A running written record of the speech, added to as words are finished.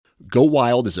Go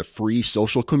Wild is a free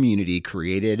social community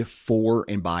created for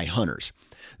and by hunters.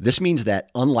 This means that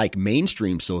unlike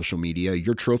mainstream social media,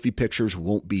 your trophy pictures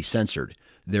won't be censored.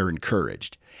 They're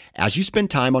encouraged. As you spend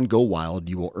time on Go Wild,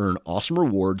 you will earn awesome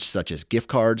rewards such as gift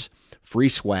cards, free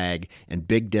swag, and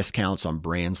big discounts on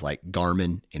brands like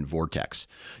Garmin and Vortex.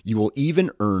 You will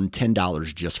even earn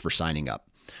 $10 just for signing up.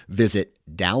 Visit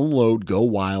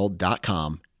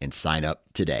downloadgowild.com and sign up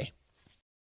today.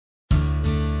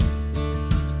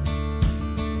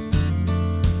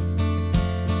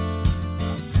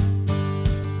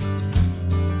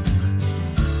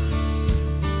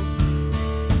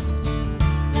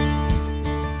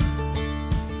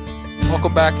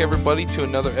 Welcome back, everybody, to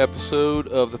another episode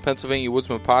of the Pennsylvania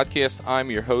Woodsman Podcast. I'm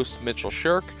your host, Mitchell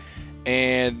Shirk,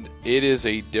 and it is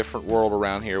a different world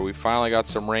around here. We finally got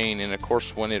some rain, and of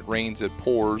course, when it rains, it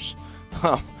pours.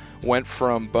 Went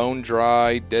from bone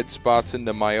dry, dead spots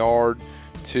into my yard,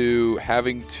 to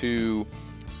having to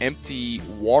empty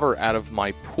water out of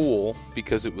my pool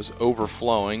because it was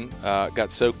overflowing.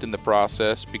 Got soaked in the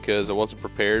process because I wasn't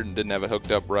prepared and didn't have it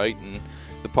hooked up right, and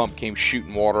the pump came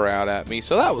shooting water out at me,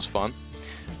 so that was fun.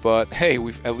 But hey,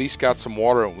 we've at least got some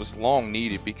water, and it was long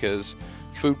needed because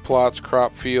food plots,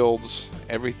 crop fields,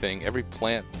 everything, every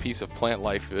piece of plant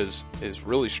life is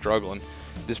really struggling.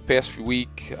 This past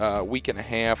week and a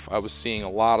half, I was seeing a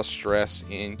lot of stress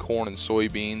in corn and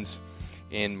soybeans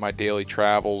in my daily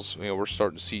travels. We're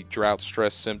starting to see drought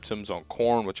stress symptoms on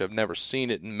corn, which I've never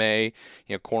seen it in May.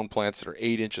 Corn plants that are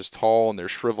 8 inches tall and they're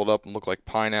shriveled up and look like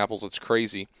pineapples. It's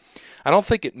crazy. I don't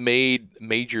think it made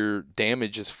major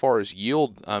damage as far as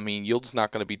yield. I mean, yield's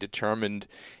not going to be determined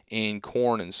in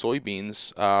corn and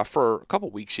soybeans for a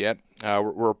couple weeks yet.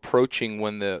 We're approaching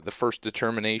when the first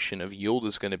determination of yield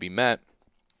is going to be met.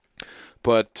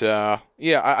 But,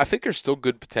 I think there's still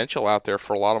good potential out there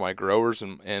for a lot of my growers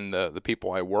and the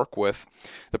people I work with.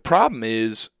 The problem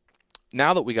is,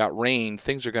 now that we got rain,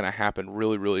 things are going to happen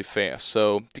really, really fast.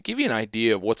 So to give you an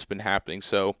idea of what's been happening,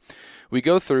 so we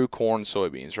go through corn and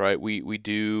soybeans, right? We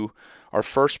do our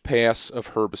first pass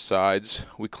of herbicides.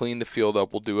 We clean the field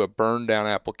up. We'll do a burn down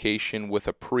application with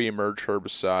a pre-emerge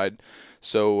herbicide.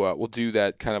 So we'll do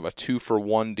that kind of a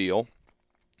 2-for-1 deal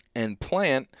and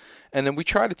plant, and then we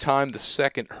try to time the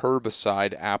second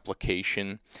herbicide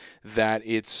application that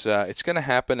it's going to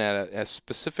happen at a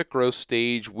specific growth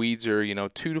stage. Weeds are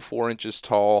 2 to 4 inches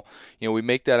tall. We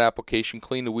make that application,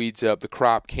 clean the weeds up, the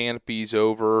crop canopy's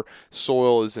over,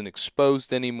 soil isn't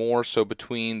exposed anymore. So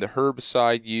between the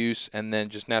herbicide use and then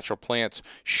just natural plants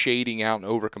shading out and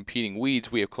over competing weeds,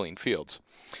 we have clean fields.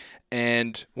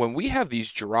 And when we have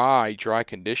these dry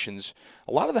conditions,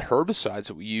 a lot of the herbicides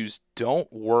that we use don't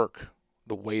work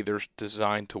the way they're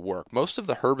designed to work. Most of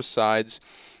the herbicides,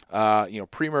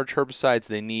 pre-emerge herbicides,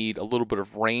 they need a little bit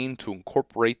of rain to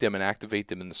incorporate them and activate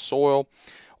them in the soil.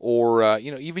 Or,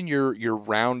 even your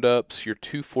Roundups, your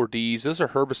 2,4-Ds, those are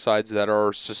herbicides that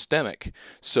are systemic,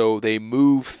 so they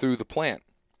move through the plant.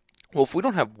 Well, if we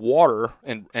don't have water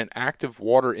and active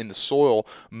water in the soil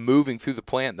moving through the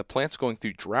plant's going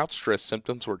through drought stress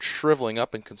symptoms where it's shriveling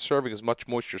up and conserving as much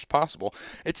moisture as possible.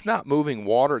 It's not moving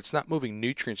water, it's not moving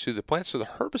nutrients through the plant, so the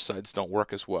herbicides don't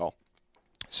work as well.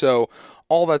 So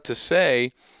all that to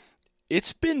say,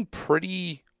 it's been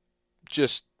pretty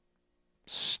just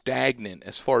stagnant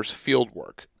as far as field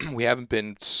work. We haven't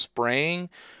been spraying.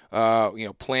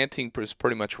 Planting is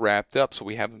pretty much wrapped up, so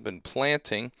we haven't been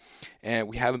planting, and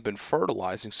we haven't been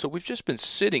fertilizing. So we've just been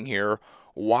sitting here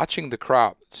watching the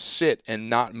crop sit and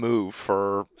not move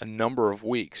for a number of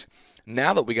weeks.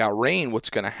 Now that we got rain, what's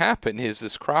going to happen is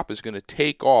this crop is going to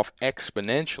take off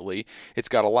exponentially. It's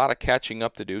got a lot of catching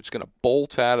up to do. It's going to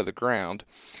bolt out of the ground.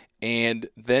 And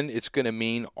then it's going to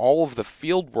mean all of the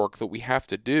field work that we have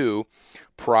to do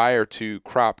prior to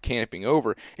crop canopying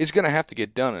over is going to have to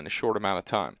get done in a short amount of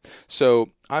time.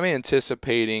 So I'm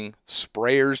anticipating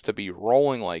sprayers to be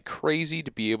rolling like crazy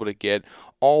to be able to get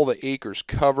all the acres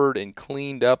covered and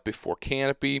cleaned up before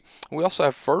canopy. We also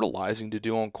have fertilizing to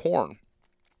do on corn.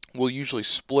 We'll usually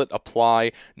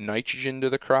apply nitrogen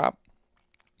to the crop.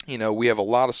 We have a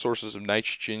lot of sources of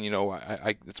nitrogen.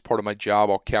 It's part of my job.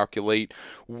 I'll calculate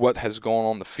what has gone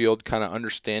on the field, kind of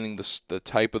understanding the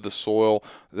type of the soil,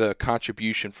 the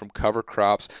contribution from cover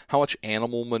crops, how much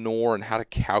animal manure, and how to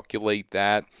calculate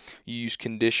that. You use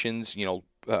conditions,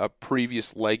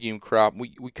 previous legume crop.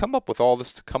 We come up with all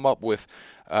this to come up with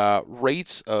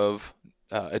rates of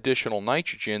additional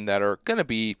nitrogen that are going to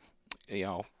be,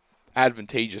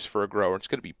 advantageous for a grower. It's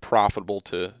going to be profitable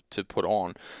to put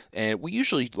on. And we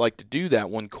usually like to do that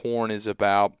when corn is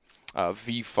about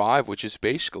V5, which is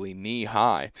basically knee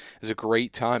high, is a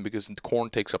great time because the corn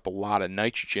takes up a lot of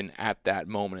nitrogen at that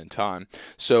moment in time.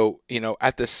 So,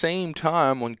 at the same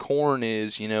time when corn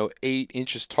is, 8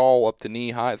 inches tall up to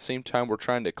knee high, at the same time we're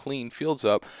trying to clean fields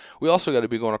up, we also got to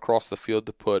be going across the field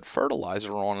to put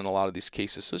fertilizer on in a lot of these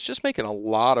cases. So it's just making a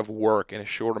lot of work in a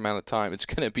short amount of time. It's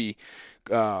going to be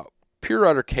pure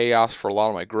utter chaos for a lot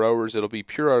of my growers. It'll be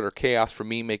pure utter chaos for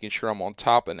me, making sure I'm on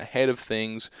top and ahead of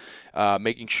things,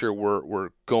 making sure we're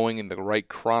going in the right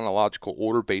chronological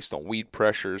order based on weed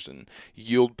pressures and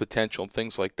yield potential and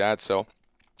things like that. So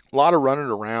a lot of running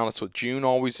around. That's what June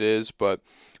always is, but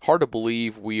hard to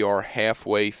believe we are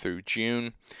halfway through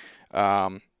June.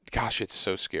 Gosh, it's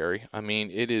so scary. I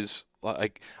mean, it is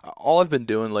like all I've been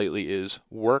doing lately is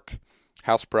work,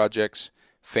 house projects,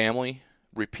 family,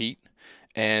 repeat.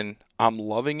 And I'm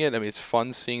loving it. I mean, it's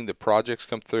fun seeing the projects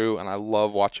come through, and I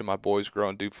love watching my boys grow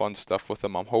and do fun stuff with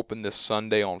them. I'm hoping this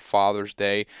Sunday on Father's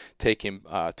Day, take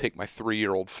my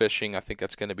 3-year-old fishing. I think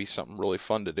that's going to be something really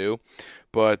fun to do.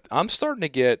 But I'm starting to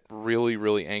get really,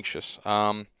 really anxious.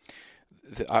 I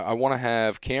want to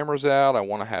have cameras out. I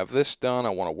want to have this done. I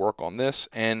want to work on this.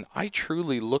 And I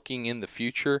truly, looking in the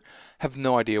future, have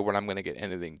no idea when I'm going to get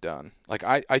anything done. Like,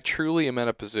 I truly am in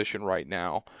a position right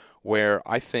now where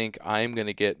I think I'm going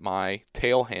to get my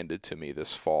tail handed to me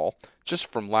this fall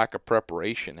just from lack of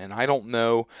preparation. And I don't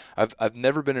know, I've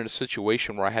never been in a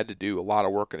situation where I had to do a lot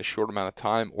of work in a short amount of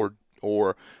time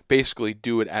or basically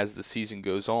do it as the season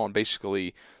goes on,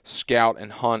 basically scout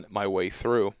and hunt my way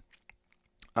through.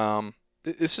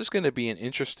 This is going to be an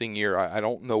interesting year. I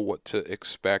don't know what to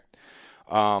expect,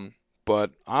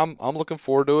 but I'm looking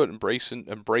forward to it,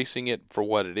 embracing it for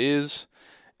what it is.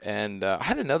 And I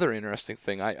had another interesting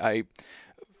thing. I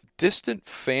distant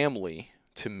family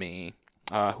to me,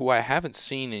 who I haven't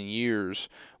seen in years,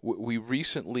 we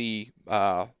recently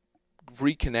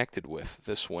reconnected with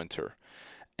this winter.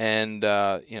 And,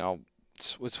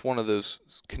 it's one of those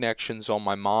connections on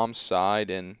my mom's side.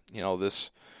 And,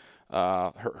 this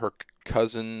her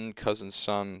cousin's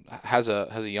son has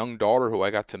a young daughter who I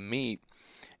got to meet.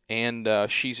 And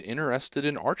she's interested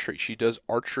in archery. She does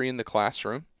archery in the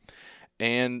classroom.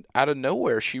 And out of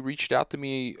nowhere, she reached out to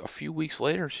me a few weeks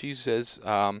later. She says,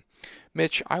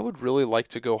 Mitch, I would really like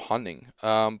to go hunting,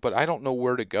 but I don't know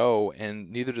where to go,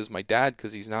 and neither does my dad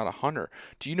because he's not a hunter.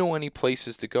 Do you know any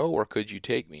places to go, or could you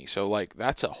take me? So,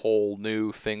 that's a whole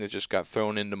new thing that just got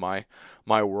thrown into my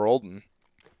world. And,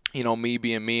 me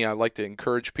being me, I like to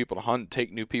encourage people to hunt,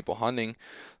 take new people hunting.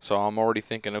 So I'm already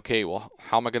thinking, okay, well,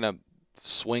 how am I going to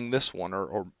swing this one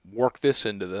or work this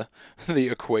into the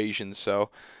equation?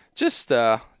 So just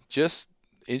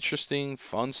interesting,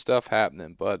 fun stuff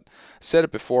happening. But I said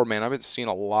it before, man, I've been seeing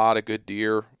a lot of good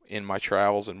deer in my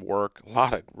travels and work, a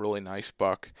lot of really nice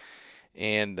buck,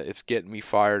 and it's getting me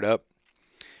fired up.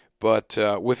 But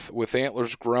with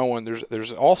antlers growing,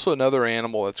 there's also another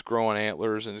animal that's growing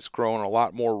antlers, and it's growing a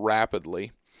lot more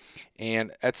rapidly.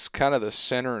 And that's kind of the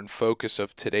center and focus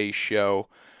of today's show.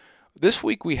 This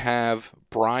week we have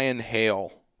Brian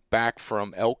Hale back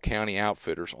from Elk County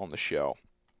Outfitters on the show.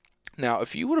 Now,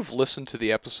 if you would have listened to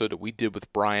the episode that we did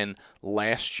with Brian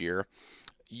last year,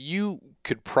 you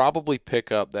could probably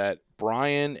pick up that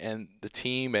Brian and the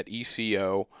team at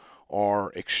ECO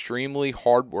are extremely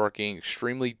hardworking,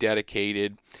 extremely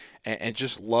dedicated, and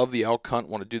just love the elk hunt,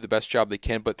 want to do the best job they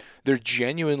can, but they're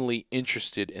genuinely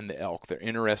interested in the elk. They're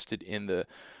interested in the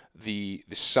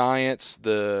science,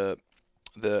 the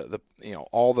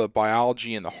all the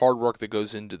biology and the hard work that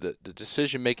goes into the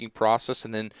decision-making process,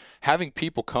 and then having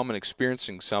people come and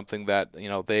experiencing something that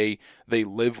they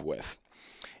live with.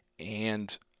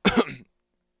 And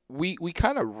we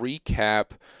kind of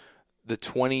recap the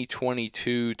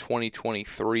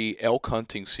 2022-2023 elk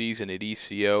hunting season at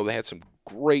ECO. They had some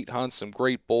great hunts, some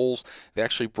great bulls. They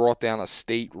actually brought down a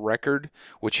state record,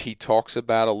 which he talks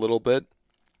about a little bit.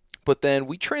 But then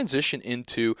we transition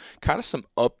into kind of some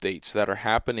updates that are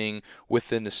happening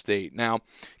within the state. Now,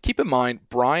 keep in mind,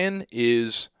 Brian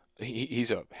he's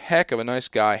a heck of a nice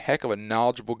guy, heck of a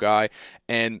knowledgeable guy,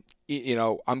 and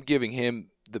I'm giving him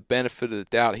the benefit of the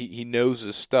doubt. He knows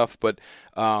his stuff, but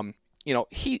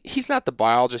he's not the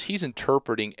biologist. He's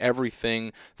interpreting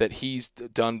everything that he's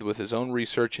done with his own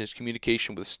research and his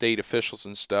communication with state officials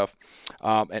and stuff.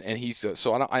 And he's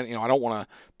so I don't want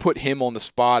to put him on the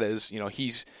spot as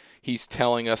he's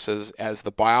telling us as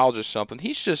the biologist something.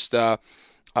 He's just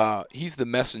he's the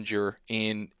messenger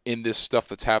in this stuff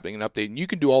that's happening and updating. You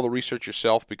can do all the research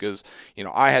yourself because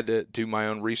I had to do my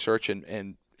own research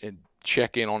and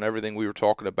check in on everything we were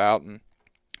talking about. And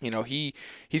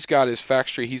he's got his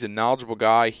facts straight. He's a knowledgeable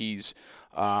guy. He's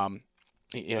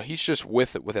he's just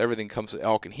with it with everything that comes to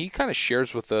elk, and he kind of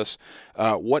shares with us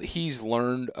what he's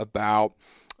learned about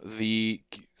the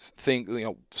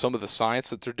thing, some of the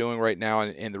science that they're doing right now,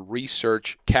 and the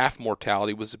research. Calf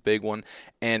mortality was a big one,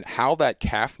 and how that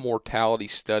calf mortality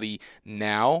study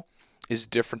now is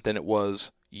different than it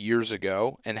was years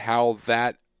ago, and how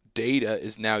that data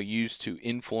is now used to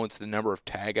influence the number of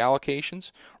tag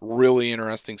allocations. Really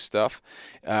interesting stuff.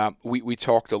 We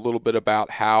talked a little bit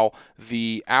about how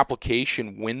the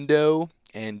application window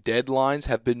and deadlines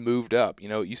have been moved up.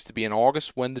 It used to be in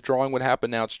August when the drawing would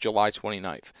happen. Now it's July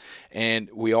 29th. And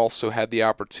we also had the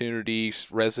opportunity,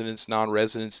 residents,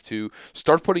 non-residents, to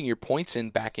start putting your points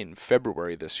in back in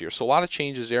February this year. So a lot of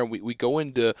changes there. We go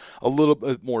into a little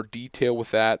bit more detail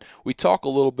with that. We talk a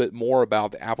little bit more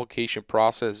about the application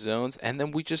process zones, and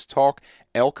then we just talk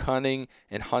elk hunting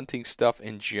and hunting stuff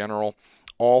in general,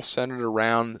 all centered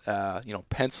around,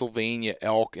 Pennsylvania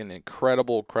elk, an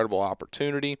incredible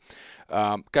opportunity.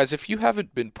 Guys, if you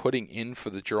haven't been putting in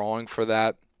for the drawing for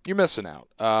that, you're missing out.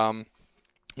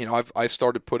 I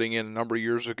started putting in a number of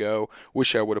years ago.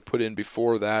 Wish I would have put in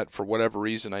before that. For whatever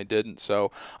reason, I didn't.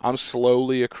 So I'm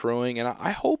slowly accruing, and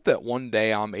I hope that one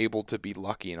day I'm able to be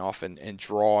lucky enough and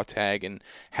draw a tag and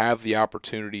have the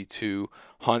opportunity to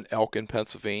hunt elk in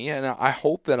Pennsylvania. And I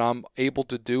hope that I'm able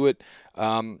to do it,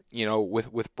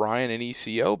 with Brian and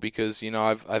ECO, because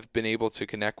I've been able to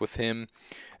connect with him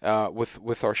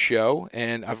with our show,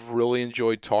 and I've really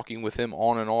enjoyed talking with him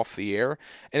on and off the air,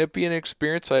 and it'd be an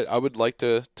experience I would like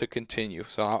to continue.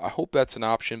 So I hope that's an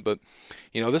option, but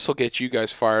this will get you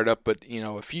guys fired up. But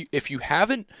if you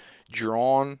haven't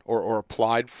drawn or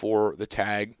applied for the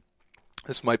tag,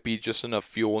 this might be just enough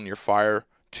fuel in your fire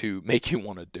to make you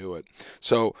want to do it.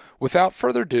 So without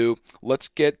further ado, let's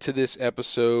get to this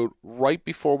episode. Right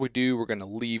before we do, we're going to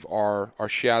leave our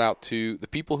shout out to the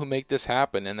people who make this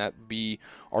happen, and that be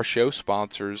our show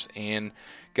sponsors. And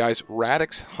guys,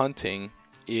 Radix Hunting,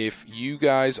 if you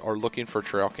guys are looking for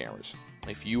trail cameras,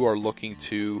 if you are looking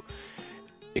to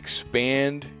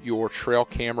expand your trail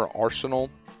camera arsenal,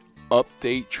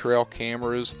 update trail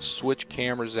cameras, switch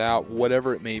cameras out,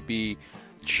 whatever it may be,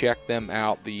 check them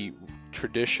out. The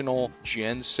traditional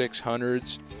Gen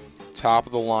 600s, top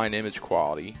of the line image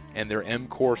quality, and their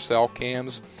M-Core cell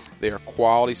cams. They are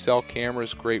quality cell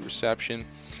cameras, great reception,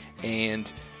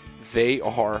 and they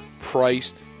are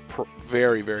priced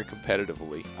very, very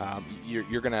competitively.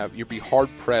 You'll be hard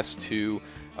pressed to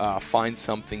find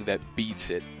something that beats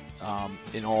it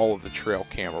in all of the trail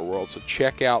camera world. So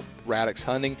check out Radix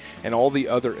Hunting and all the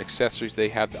other accessories they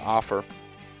have to offer.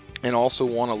 And also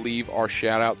want to leave our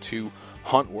shout out to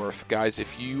Huntworth. Guys,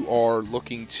 if you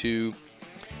want to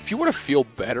feel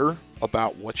better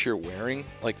about what you're wearing,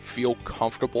 like feel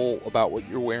comfortable about what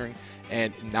you're wearing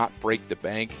and not break the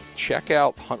bank, check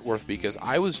out Huntworth, because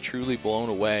I was truly blown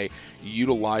away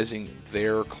utilizing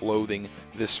their clothing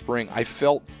this spring. I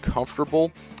felt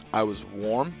comfortable. I was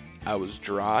warm. I was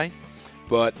dry.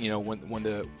 But, when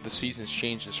the seasons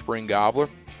changed in spring gobbler,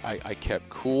 I kept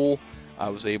cool. I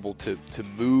was able to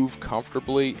move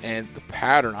comfortably, and the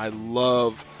pattern, I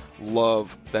love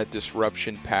that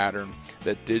disruption pattern,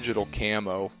 that digital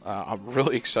camo. I'm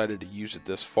really excited to use it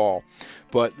this fall.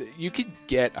 But you could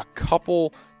get a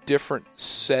couple different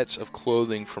sets of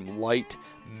clothing from light,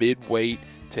 mid-weight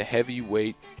to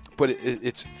heavyweight, but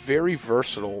it's very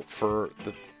versatile for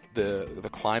the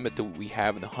climate that we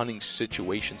have and the hunting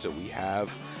situations that we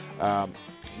have.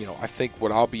 I think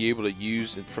what I'll be able to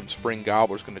use from spring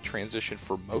gobbler is going to transition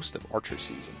for most of archery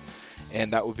season,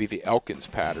 and that would be the Elkins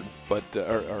pattern, but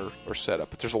or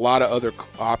setup. But there's a lot of other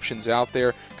options out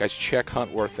there. Guys, check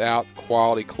Huntworth out.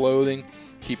 Quality clothing,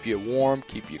 keep you warm,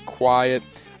 keep you quiet,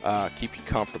 keep you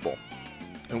comfortable.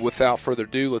 And without further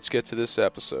ado, let's get to this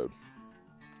episode.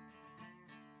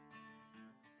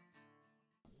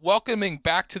 Welcoming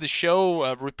back to the show,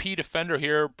 a repeat offender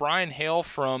here, Brian Hale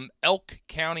from Elk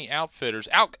County Outfitters.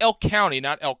 Elk County,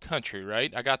 not Elk Country,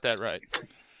 right? I got that right.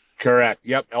 Correct.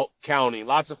 Yep, Elk County.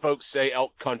 Lots of folks say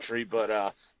Elk Country,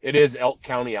 but it is Elk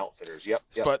County Outfitters. Yep.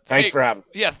 But thanks for having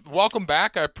me. Yeah, welcome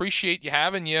back. I appreciate you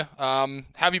having you. How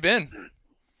have you been?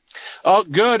 Oh,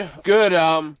 good.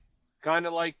 Kind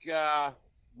of like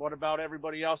what about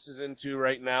everybody else is into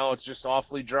right now. It's just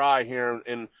awfully dry here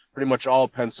in pretty much all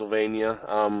of Pennsylvania.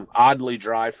 Oddly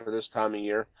dry for this time of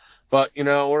year, but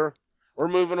we're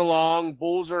moving along.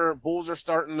 Bulls are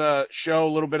starting to show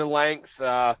a little bit of length.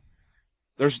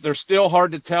 They're still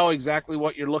hard to tell exactly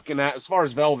what you're looking at as far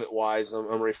as velvet wise.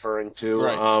 I'm referring to.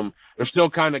 Right. They're still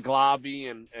kind of globby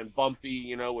and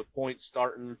bumpy, with points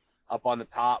starting up on the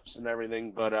tops and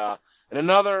everything. But in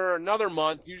another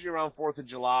month, usually around 4th of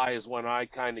July, is when I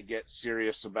kind of get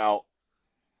serious about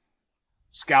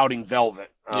scouting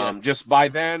velvet. Yeah. Just by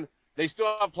then, they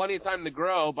still have plenty of time to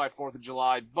grow by 4th of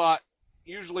July, but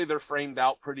usually they're framed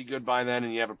out pretty good by then,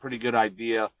 and you have a pretty good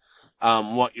idea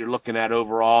what you're looking at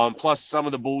overall. And plus, some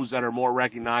of the bulls that are more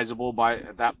recognizable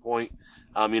at that point,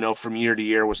 from year to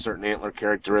year with certain antler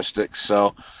characteristics.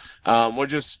 So we're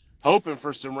just hoping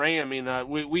for some rain. I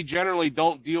mean, we generally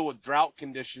don't deal with drought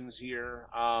conditions here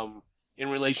in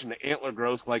relation to antler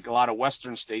growth like a lot of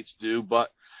western states do,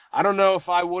 but I don't know if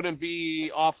I wouldn't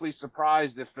be awfully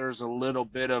surprised if there's a little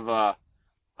bit of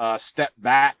a step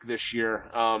back this year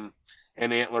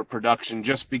in antler production,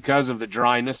 just because of the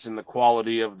dryness and the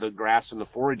quality of the grass and the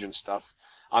forage and stuff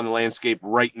on the landscape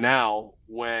right now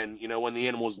when the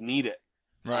animals need it.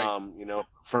 Right.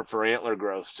 For antler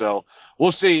growth. So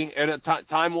we'll see. And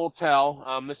time will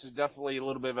tell. This is definitely a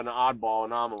little bit of an oddball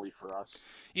anomaly for us.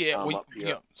 Yeah.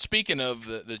 Speaking of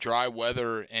the dry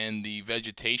weather and the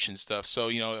vegetation stuff, so,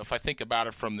 if I think about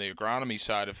it from the agronomy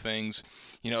side of things,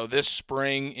 this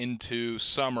spring into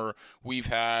summer, we've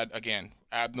had, again,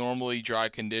 abnormally dry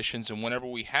conditions, and whenever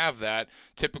we have that,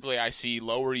 typically I see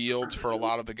lower yields for a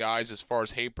lot of the guys as far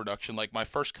as hay production. Like my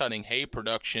first cutting hay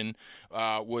production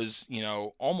was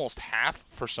almost half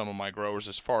for some of my growers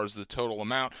as far as the total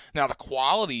amount. Now the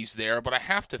quality's there, but I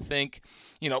have to think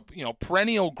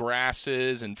perennial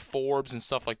grasses and forbs and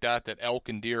stuff like that elk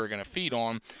and deer are going to feed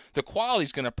on, the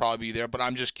quality's going to probably be there. But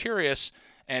I'm just curious,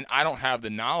 and I don't have the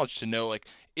knowledge to know,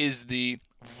 is the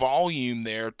volume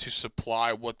there to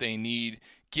supply what they need,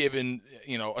 given,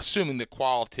 assuming the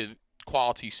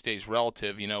quality stays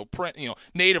relative.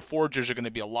 Native foragers are going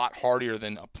to be a lot hardier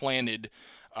than a planted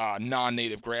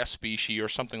non-native grass species or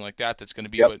something like that that's going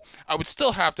to be. Yep. But I would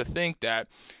still have to think that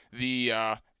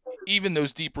the even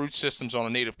those deep root systems on a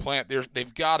native plant,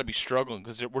 they've got to be struggling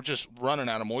because we're just running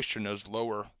out of moisture in those the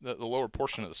lower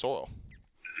portion of the soil.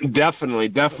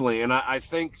 Definitely, and I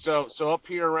think so. So up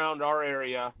here around our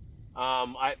area,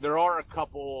 there are a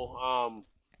couple.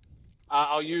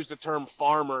 I'll use the term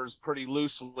farmers pretty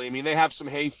loosely. I mean, they have some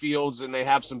hay fields and they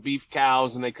have some beef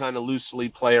cows, and they kind of loosely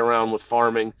play around with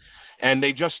farming. And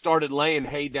they just started laying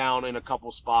hay down in a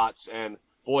couple spots, and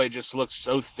boy, it just looks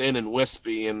so thin and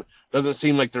wispy, and doesn't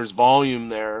seem like there's volume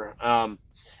there. And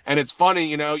it's funny,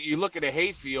 you look at a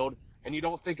hay field, and you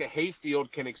don't think a hay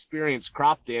field can experience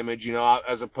crop damage,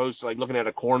 as opposed to like looking at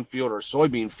a cornfield or a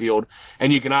soybean field.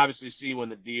 And you can obviously see when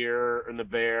the deer and the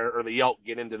bear or the elk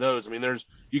get into those. I mean,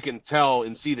 you can tell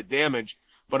and see the damage.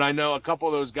 But I know a couple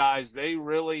of those guys, they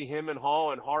really hem and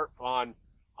haw and harp on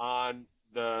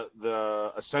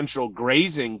the essential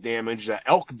grazing damage that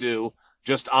elk do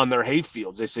just on their hay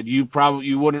fields. They said you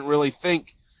wouldn't really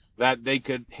think that they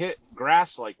could hit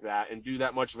grass like that and do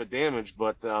that much of a damage,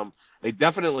 but they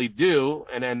definitely do.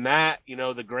 And then that,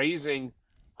 the grazing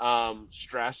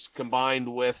stress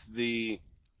combined with the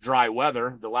dry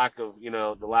weather, the lack of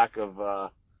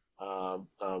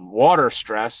water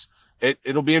stress,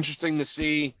 it'll be interesting to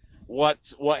see what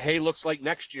hay looks like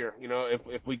next year.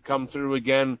 If we come through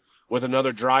again with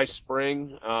another dry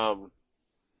spring, it'll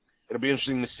be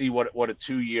interesting to see what a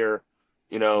 2-year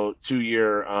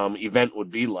event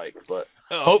would be like. But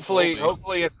hopefully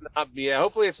it's not. Yeah,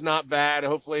 hopefully it's not bad.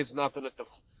 Hopefully it's nothing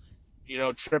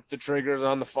that trip the triggers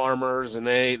on the farmers and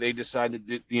they decide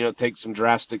to take some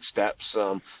drastic steps.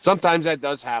 Sometimes that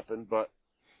does happen, but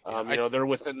they're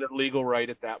within their legal right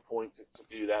at that point to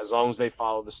do that, as long as they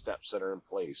follow the steps that are in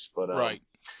place. But right.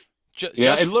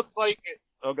 It looked like it.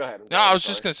 Oh, go ahead. No, I was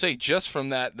just going to say, just from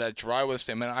that dry weather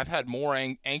statement, I've had more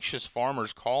anxious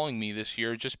farmers calling me this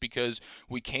year just because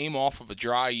we came off of a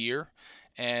dry year,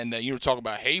 and you were talking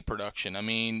about hay production. I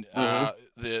mean,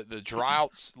 the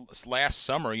droughts last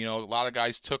summer, a lot of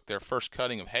guys took their first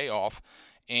cutting of hay off,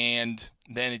 and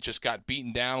then it just got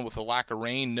beaten down with a lack of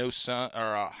rain, no sun,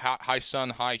 or high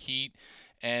sun, high heat,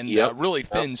 and really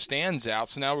thin stands out.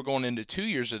 So now we're going into 2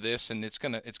 years of this, and it's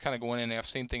kind of going in the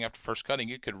same thing after first cutting.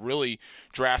 It could really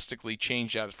drastically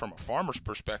change that from a farmer's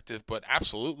perspective, but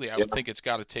absolutely I would think it's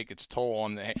got to take its toll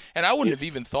on the hay. And I wouldn't have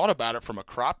even thought about it from a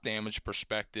crop damage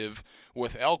perspective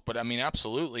with elk, but I mean,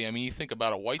 absolutely. I mean, you think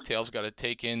about a whitetail's got to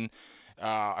take in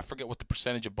I forget what the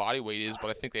percentage of body weight is,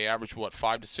 but I think they average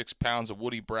 5 to 6 pounds of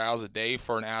woody browse a day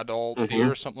for an adult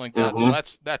deer or something like that.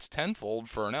 So that's tenfold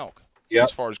for an elk. As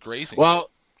far as grazing. Well,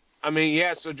 I mean,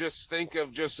 so just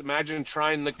imagine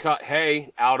trying to cut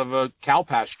hay out of a cow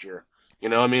pasture.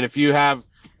 I mean, if you have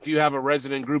a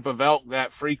resident group of elk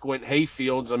that frequent hay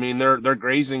fields, I mean, they're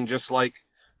grazing just like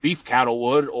beef cattle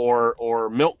would or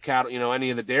milk cattle,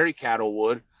 any of the dairy cattle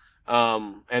would.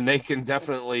 And they can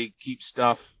definitely keep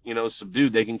stuff,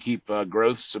 subdued. They can keep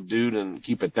growth subdued and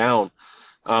keep it down.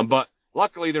 But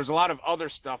luckily there's a lot of other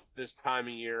stuff this time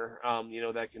of year,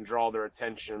 that can draw their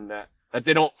attention that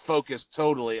they don't focus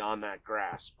totally on that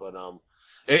grass. But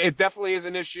it definitely is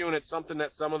an issue, and it's something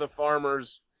that some of the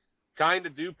farmers kind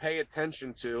of do pay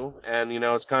attention to. And,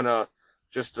 it's kind of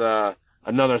just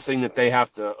another thing that they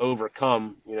have to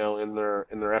overcome, in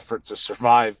their effort to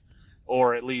survive,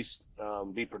 or at least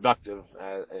be productive,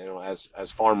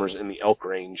 as farmers in the elk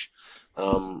range,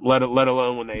 let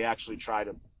alone when they actually try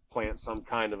to plant some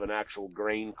kind of an actual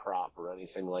grain crop or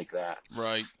anything like that,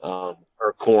 right? Or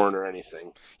corn or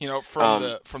anything. From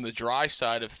the dry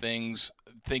side of things,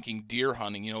 thinking deer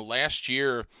hunting. Last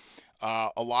year,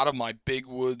 a lot of my big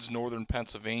woods, northern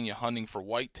Pennsylvania, hunting for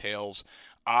whitetails,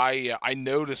 I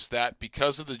noticed that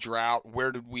because of the drought,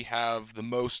 where did we have the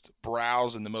most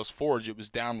browse and the most forage? It was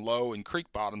down low in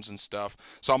creek bottoms and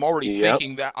stuff. So I'm already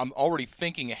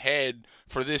thinking ahead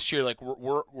for this year. Like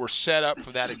we're set up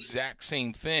for that exact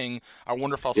same thing. I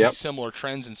wonder if I'll see similar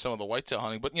trends in some of the whitetail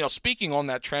hunting. But speaking on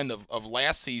that trend of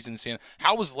last season,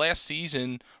 how was last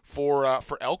season for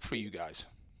elk for you guys?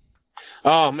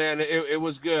 Oh man, it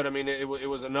was good. I mean, it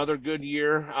was another good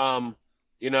year.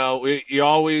 You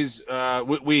always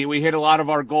we hit a lot of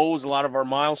our goals, a lot of our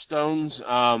milestones.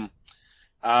 A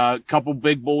couple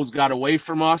big bulls got away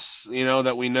from us,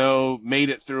 that we know made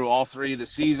it through all three of the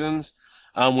seasons.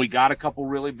 We got a couple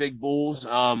really big bulls.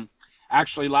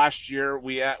 Actually, last year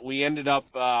we ended up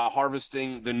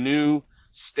harvesting the new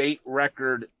state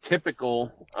record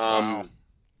typical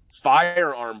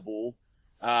firearm bull.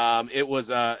 It was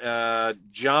a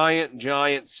giant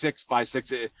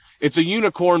 6x6. It's a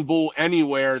unicorn bull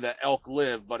anywhere that elk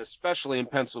live, but especially in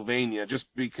Pennsylvania, just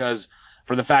because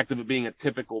for the fact of it being a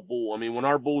typical bull. I mean, when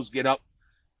our bulls get up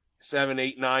 7,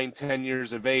 8, 9, 10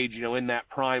 years of age, in that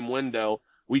prime window,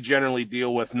 we generally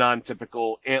deal with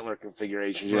non-typical antler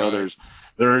configurations.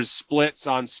 There's splits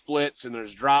on splits, and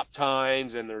there's drop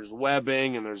tines, and there's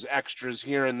webbing, and there's extras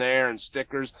here and there, and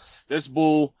stickers. This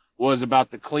bull was about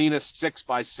the cleanest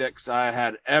 6x6 I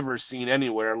had ever seen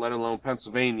anywhere, let alone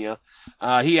Pennsylvania.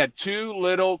 He had two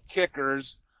little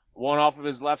kickers, one off of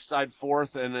his left side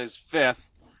fourth and his fifth,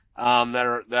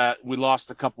 that we lost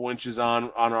a couple inches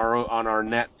on our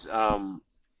net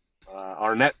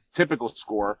typical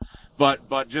score,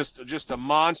 but just a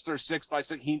monster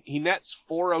 6x6. He nets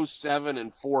 407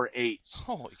 and 4/8.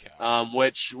 Holy cow!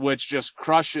 Which just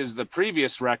crushes the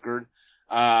previous record.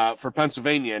 For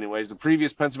Pennsylvania anyways. The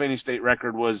previous Pennsylvania state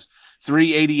record was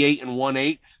 388 and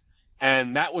 1/8,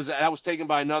 and that was taken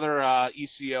by another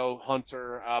ECO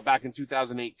hunter back in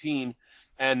 2018,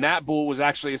 and that bull was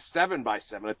actually a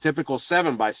 7x7, a typical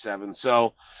 7x7.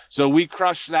 So we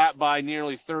crushed that by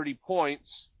nearly 30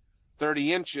 points,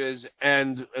 30 inches,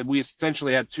 and we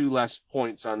essentially had two less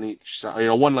points on each side,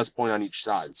 one less point on each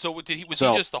side. So was he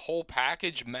just the whole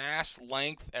package, mass,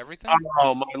 length, everything?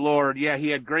 Oh my Lord. Yeah, he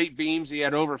had great beams. He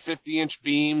had over 50-inch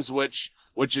beams, which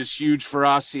is huge for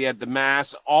us. He had the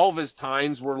mass. All of his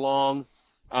tines were long.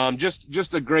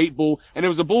 Just a great bull. And it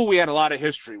was a bull we had a lot of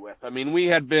history with. I mean, we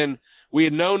had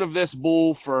known of this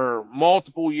bull for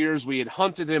multiple years. We had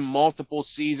hunted him multiple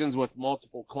seasons with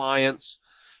multiple clients.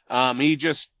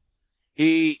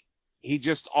 He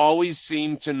just always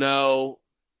seemed to know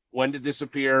when to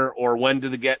disappear or when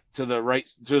to get to the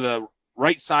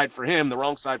right side for him, the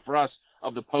wrong side for us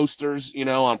of the posters,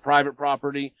 on private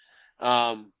property. We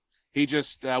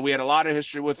had a lot of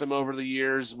history with him over the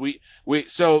years.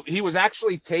 So he was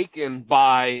actually taken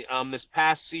by this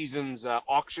past season's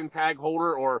auction tag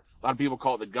holder, or a lot of people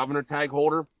call it the governor tag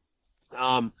holder.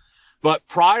 But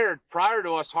prior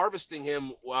to us harvesting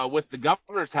him with the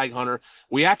governor tag hunter,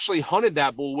 we actually hunted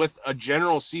that bull with a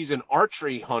general season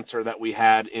archery hunter that we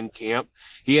had in camp.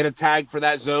 He had a tag for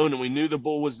that zone, and we knew the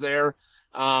bull was there.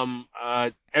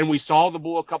 And we saw the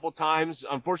bull a couple times.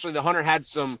 Unfortunately, the hunter had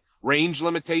some range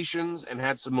limitations and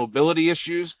had some mobility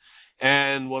issues.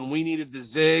 And when we needed to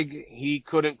zig, he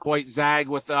couldn't quite zag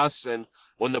with us. And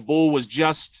when the bull was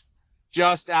just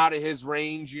out of his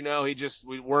range,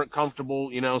 we weren't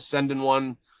comfortable, sending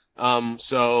one.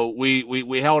 So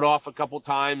we held off a couple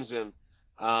times, and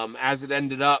as it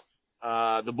ended up,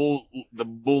 the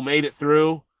bull made it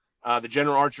through the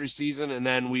general archery season, and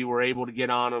then we were able to get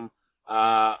on him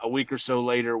a week or so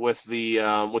later with the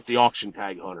auction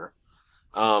tag hunter.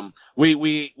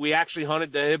 We actually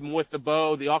hunted him with the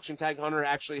bow. The auction tag hunter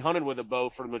actually hunted with a bow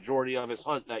for the majority of his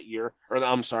hunt that year,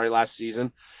 last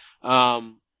season.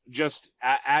 Just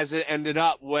as it ended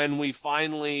up, when we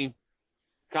finally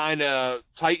kind of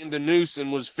tightened the noose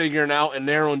and was figuring out and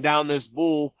narrowing down this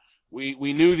bull,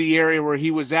 we knew the area where he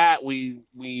was at. We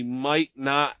might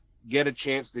not get a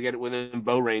chance to get it within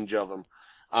bow range of him.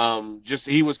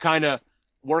 He was kind of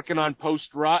working on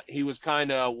post rut. He was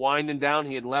kind of winding down.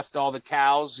 He had left all the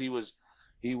cows. He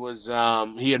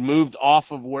had moved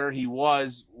off of where he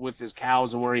was with his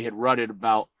cows and where he had rutted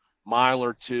about a mile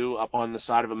or two up on the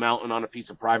side of a mountain on a piece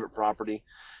of private property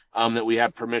that we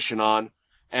had permission on.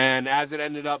 And as it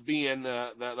ended up being,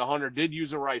 the hunter did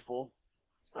use a rifle.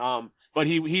 But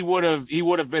he would have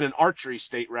been an archery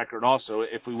state record also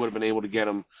if we would have been able to get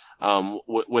him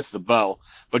with the bow.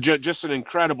 But just an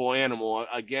incredible animal.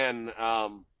 Again, a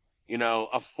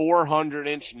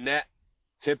 400-inch net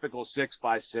typical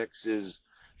 6x6 is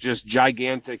just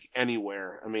gigantic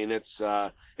anywhere. I mean, it's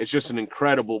just an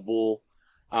incredible bull.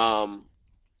 And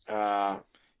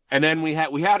then we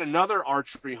had another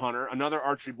archery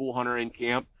bull hunter in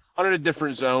camp, hunted a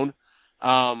different zone.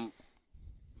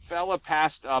 Fella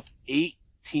passed up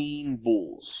 18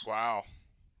 bulls. Wow.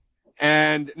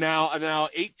 And now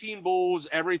 18 bulls,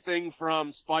 everything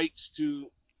from spikes to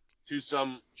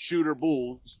some shooter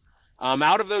bulls.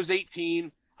 Out of those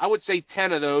 18, I would say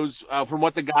 10 of those, from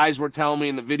what the guys were telling me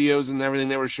in the videos and everything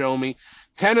they were showing me,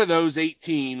 10 of those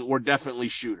 18 were definitely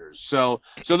shooters. So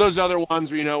those other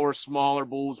ones, were smaller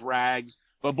bulls, rags,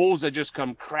 but bulls that just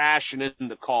come crashing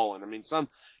into calling. I mean,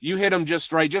 you hit them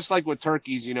just right, just like with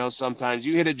turkeys, sometimes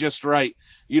you hit it just right.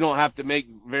 You don't have to make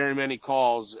very many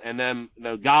calls, and then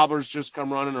the gobblers just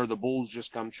come running or the bulls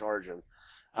just come charging.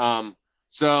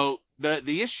 So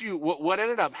the issue, what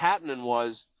ended up happening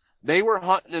was they were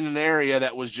hunting in an area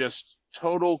that was just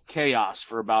total chaos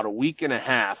for about a week and a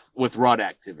half with rut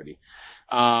activity.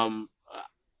 No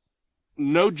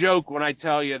joke when I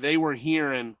tell you they were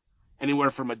hearing anywhere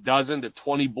from a dozen to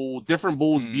 20 different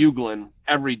bulls bugling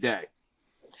every day.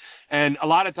 And a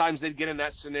lot of times they'd get in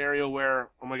that scenario where,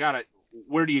 oh my God,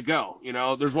 where do you go?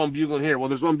 There's one bugling here. Well,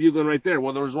 there's one bugling right there.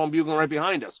 Well, there's one bugling right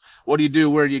behind us. What do you do?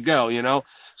 Where do you go?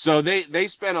 So they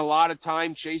spent a lot of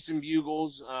time chasing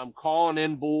bugles, calling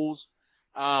in bulls.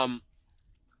 On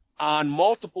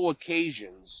multiple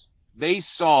occasions, they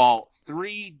saw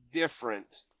 3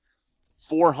 different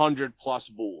 400 plus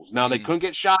bulls. Now they couldn't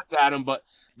get shots at them, but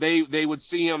they would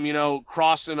see them,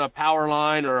 crossing a power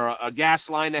line or a gas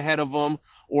line ahead of them,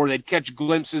 or they'd catch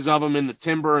glimpses of them in the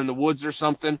timber in the woods or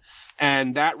something.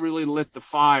 And that really lit the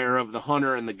fire of the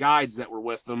hunter and the guides that were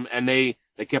with them. And they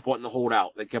kept wanting to hold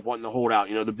out.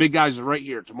 The big guys are right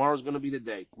here. Tomorrow's going to be the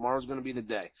day. Tomorrow's going to be the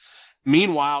day.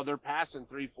 Meanwhile, they're passing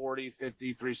 340,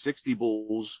 50, 360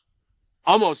 bulls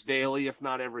almost daily, if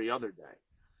not every other day.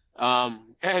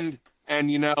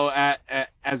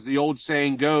 As the old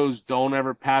saying goes, don't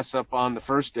ever pass up on the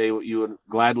first day what you would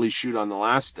gladly shoot on the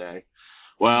last day.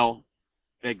 Well,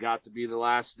 it got to be the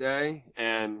last day,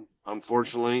 and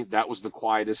unfortunately, that was the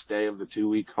quietest day of the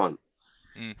 2-week hunt.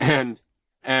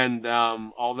 And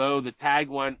although the tag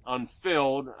went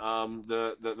unfilled,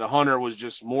 the hunter was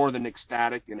just more than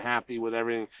ecstatic and happy with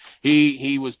everything.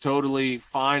 He was totally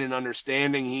fine and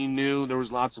understanding. He knew there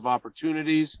was lots of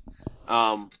opportunities,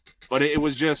 but it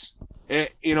was just,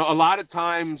 a lot of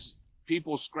times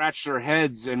people scratch their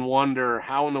heads and wonder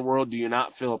how in the world do you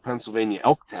not fill a Pennsylvania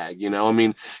elk tag?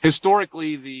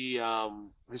 Historically the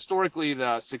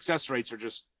success rates are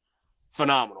just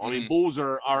phenomenal. I mean, bulls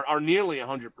are nearly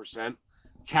 100%.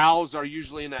 Cows are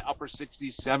usually in that upper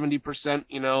 60s,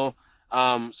 70%,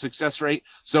 success rate.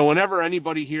 So whenever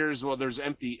anybody hears, well, there's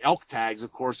empty elk tags,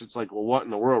 of course, it's like, well, what in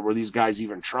the world were these guys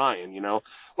even trying, Well,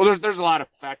 there's a lot of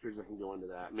factors that can go into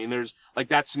that. I mean, there's like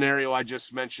that scenario I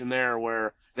just mentioned there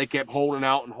where they kept holding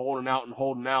out, and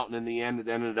in the end it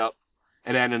ended up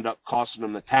costing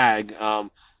them the tag.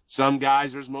 Some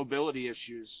guys, there's mobility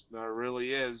issues. There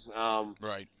really is.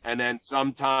 Right. And then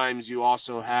sometimes you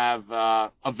also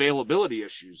have availability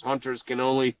issues. Hunters can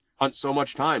only hunt so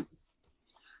much time.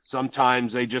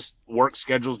 Sometimes they just work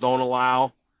schedules don't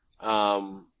allow.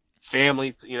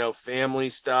 Family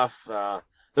stuff.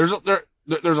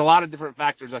 There's a lot of different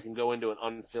factors that can go into an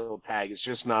unfilled tag. It's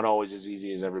just not always as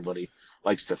easy as everybody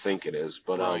likes to think it is.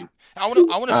 But right. I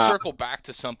want to circle back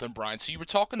to something, Brian. So you were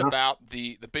talking about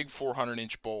the big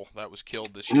 400-inch bull that was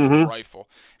killed this year with the rifle,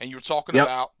 and you were talking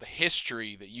about the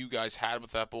history that you guys had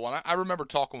with that bull. And I remember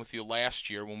talking with you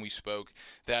last year when we spoke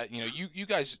that you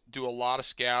guys do a lot of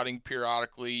scouting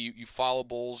periodically. You follow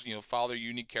bulls, follow their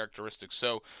unique characteristics.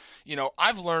 So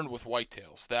I've learned with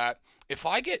whitetails that if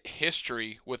I get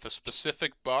history with a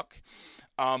specific buck,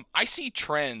 I see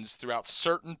trends throughout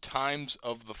certain times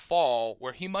of the fall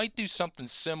where he might do something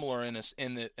similar in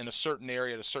a certain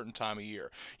area at a certain time of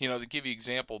year. To give you an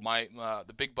example,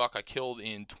 the big buck I killed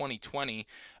in 2020,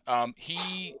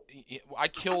 I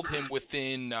killed him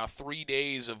within 3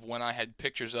 days of when I had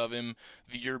pictures of him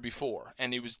the year before,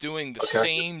 and he was doing the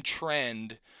same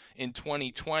trend in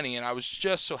 2020, and I was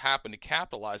just so happen to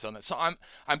capitalize on it. So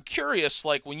I'm curious,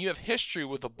 like when you have history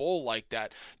with a bull like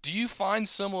that, do you find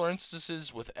similar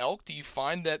instances with elk? Do you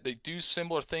find that they do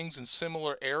similar things in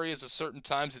similar areas at certain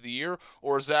times of the year,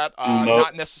 or is that Nope.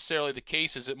 not necessarily the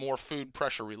case? Is it more food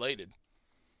pressure related?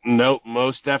 Nope,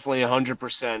 most definitely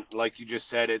 100%. Like you just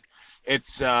said, the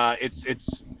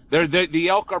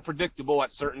elk are predictable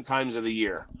at certain times of the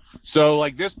year. So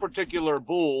like this particular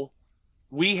bull,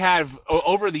 we have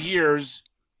over the years,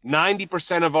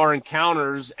 90% of our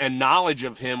encounters and knowledge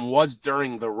of him was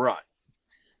during the rut.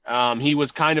 He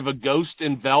was kind of a ghost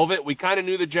in velvet. We kind of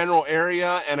knew the general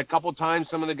area, and a couple times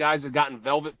some of the guys had gotten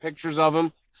velvet pictures of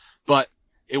him, but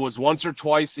it was once or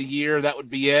twice a year. That would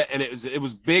be it. And it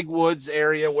was Big Woods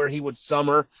area where he would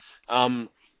summer.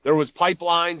 There was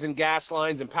pipelines and gas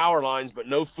lines and power lines, but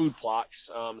no food plots.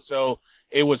 So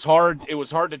it was hard. It was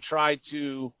hard to try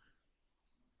to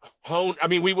hone. I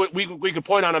mean, we could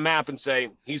point on a map and say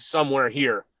he's somewhere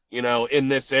here, in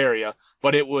this area,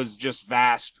 but it was just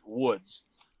vast woods.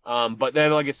 But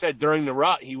then, like I said, during the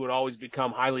rut, he would always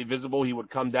become highly visible. He would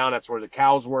come down. That's where the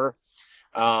cows were.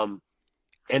 And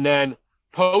then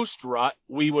post rut,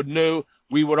 we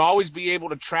would always be able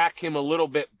to track him a little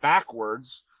bit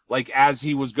backwards, like as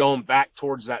he was going back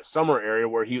towards that summer area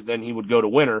where he would go to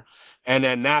winter. And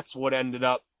then that's what ended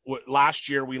up last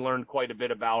year. We learned quite a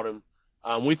bit about him.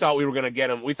 We thought we were going to get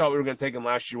him. We thought we were going to take him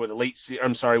last year with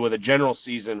with a general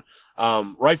season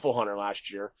rifle hunter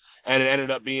last year, and it ended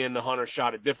up being the hunter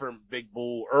shot a different big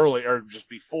bull early, or just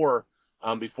before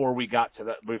we got to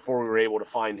that, before we were able to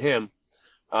find him.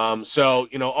 So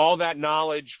all that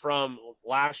knowledge from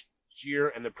last year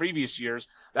and the previous years,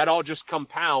 that all just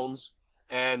compounds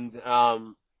and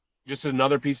just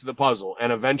another piece of the puzzle.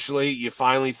 And eventually you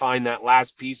finally find that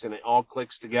last piece and it all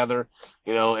clicks together,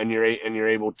 and you're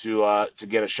able to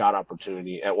get a shot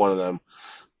opportunity at one of them.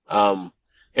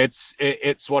 It's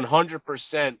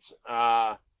 100%,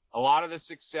 a lot of the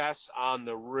success on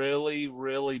the really,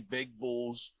 really big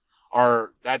bulls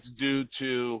that's due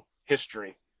to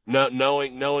history.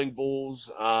 Knowing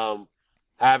bulls,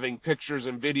 having pictures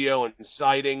and video and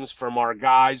sightings from our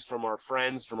guys, from our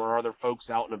friends, from our other folks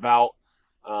out and about.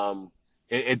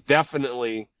 It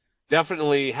definitely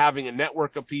having a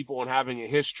network of people and having a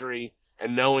history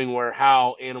and knowing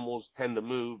how animals tend to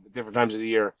move at different times of the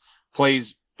year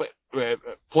plays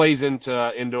into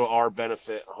our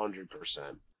benefit 100%.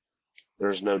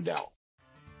 There's no doubt.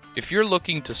 If you're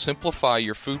looking to simplify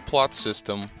your food plot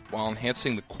system while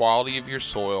enhancing the quality of your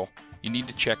soil, you need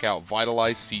to check out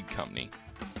Vitalize Seed Company.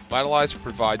 Vitalize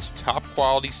provides top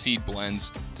quality seed blends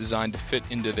designed to fit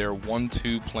into their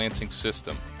 1-2 planting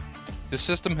system. This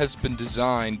system has been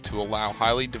designed to allow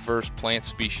highly diverse plant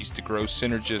species to grow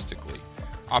synergistically,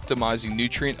 optimizing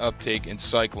nutrient uptake and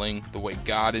cycling the way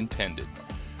God intended.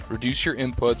 Reduce your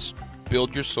inputs,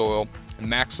 build your soil, and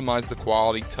maximize the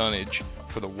quality tonnage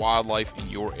for the wildlife in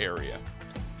your area.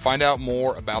 Find out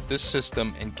more about this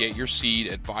system and get your seed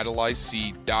at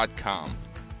vitalizeseed.com.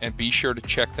 And be sure to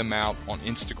check them out on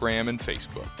Instagram and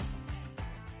Facebook.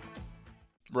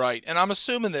 Right, and I'm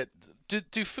assuming that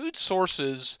do food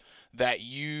sources that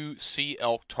you see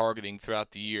elk targeting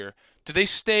throughout the year, do they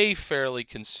stay fairly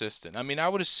consistent? I mean, I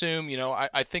would assume,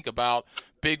 I think about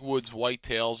big woods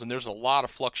whitetails, and there's a lot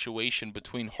of fluctuation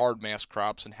between hard mass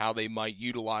crops and how they might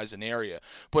utilize an area.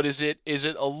 But is it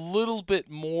a little bit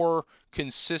more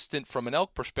consistent from an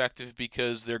elk perspective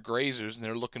because they're grazers and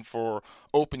they're looking for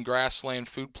open grassland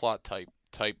food plot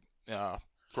type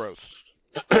growth?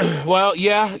 Well,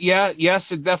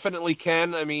 yes, it definitely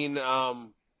can. I mean,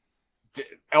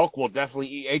 elk will definitely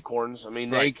eat acorns. I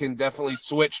mean, Right. They can definitely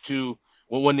switch to,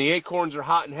 when the acorns are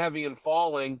hot and heavy and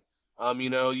falling,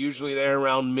 usually they're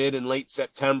around mid and late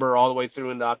September all the way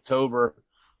through into October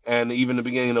and even the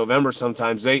beginning of November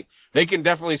sometimes. They can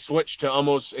definitely switch to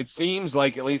almost, it seems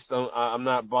like, at least I'm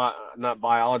not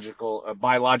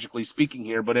biologically speaking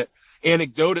here, but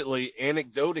anecdotally,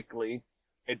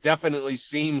 it definitely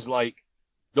seems like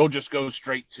they'll just go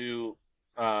straight to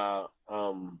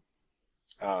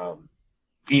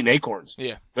eating acorns.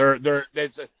 Yeah.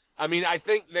 I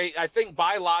think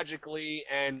biologically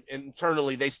and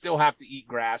internally they still have to eat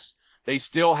grass. They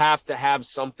still have to have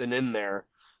something in there.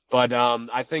 But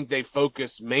I think they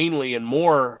focus mainly and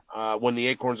more when the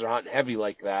acorns are hot and heavy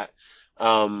like that.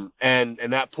 And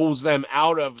that pulls them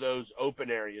out of those open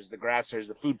areas, the grass areas,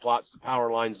 the food plots, the power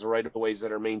lines, the right of ways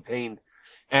that are maintained.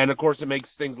 And of course it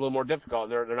makes things a little more difficult.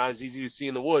 They're not as easy to see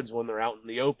in the woods when they're out in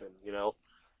the open,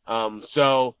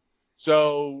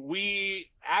 So we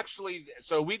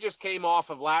just came off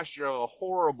of last year a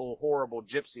horrible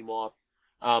gypsy moth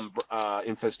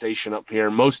infestation up here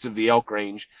in most of the elk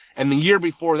range. And the year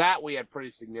before that, we had pretty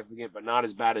significant, but not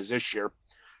as bad as this year.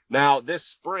 Now, this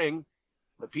spring,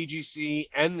 the PGC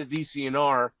and the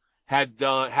DCNR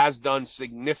has done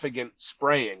significant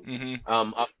spraying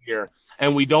up here,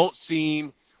 and we don't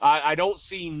seem. I don't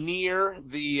see near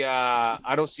the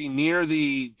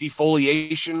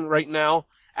defoliation right now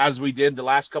as we did the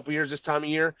last couple of years this time of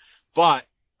year, but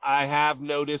I have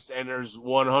noticed, and there's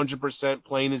 100%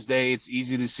 plain as day, it's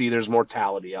easy to see there's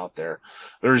mortality out there.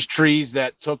 There's trees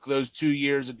that took those 2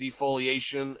 years of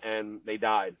defoliation and they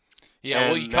died. Yeah,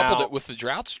 well, you coupled it with the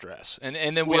drought stress, and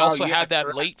then we also had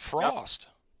that late frost.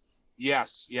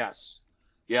 Yes.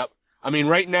 Yep. I mean,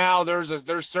 right now there's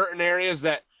certain areas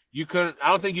that I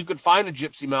don't think you could find a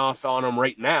gypsy moth on them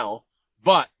right now,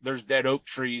 but there's dead oak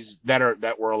trees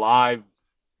that were alive,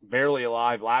 barely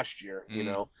alive last year, you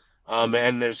know.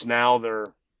 And there's now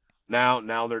they're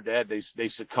dead. They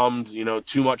succumbed,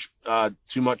 too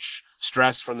much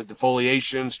stress from the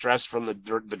defoliation, stress from the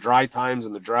dry times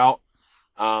and the drought.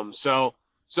 So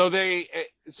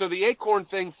the acorn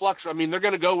thing fluctuates. I mean, they're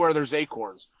going to go where there's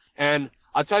acorns. And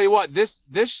I'll tell you what, this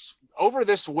over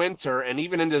this winter and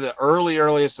even into the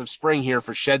earliest of spring here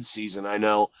for shed season, I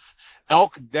know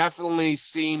elk definitely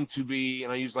seem to be,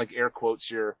 and I use like air quotes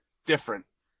here, different.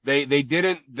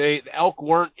 The elk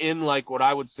weren't in like what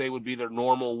I would say would be their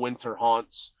normal winter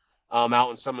haunts, out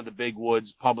in some of the big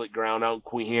woods, public ground out in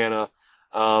Queehana,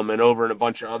 and over in a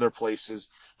bunch of other places.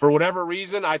 For whatever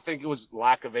reason, I think it was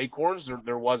lack of acorns.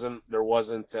 There wasn't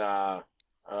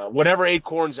whatever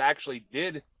acorns actually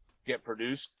did get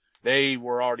produced, they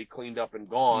were already cleaned up and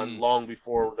gone long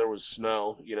before there was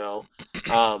snow,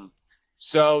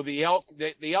 So the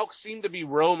elk seem to be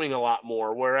roaming a lot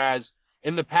more, whereas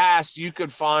in the past,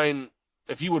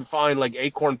 if you would find like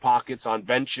acorn pockets on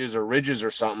benches or ridges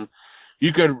or something,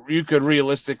 you could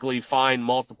realistically find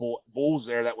multiple bulls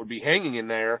there that would be hanging in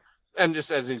there. And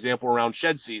just as an example, around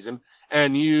shed season,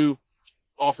 and you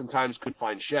oftentimes could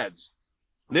find sheds.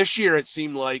 This year, it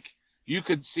seemed like you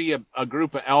could see a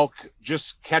group of elk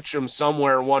just catch them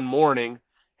somewhere one morning,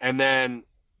 and then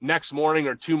next morning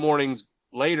or 2 mornings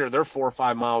later, they're 4 or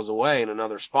 5 miles away in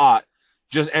another spot.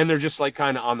 And they're just like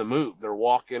kind of on the move. They're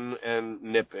walking and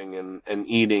nipping and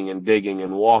eating and digging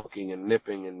and walking and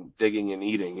nipping and digging and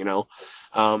eating,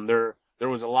 There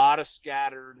was a lot of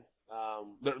scattered,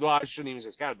 I shouldn't even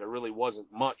say scattered. There really wasn't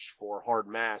much for hard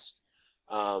mast,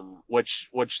 which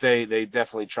they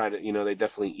definitely try to, they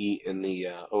definitely eat in the,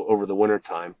 over the winter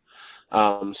time.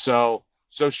 So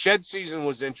shed season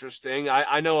was interesting.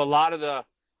 I know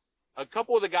a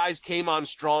couple of the guys came on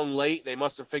strong late. They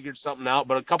must have figured something out.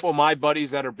 But a couple of my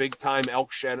buddies that are big time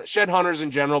elk shed hunters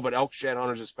in general, but elk shed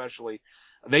hunters especially,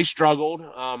 they struggled.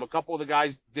 A couple of the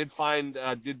guys did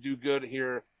do good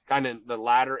here, kind of the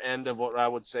latter end of what I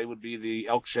would say would be the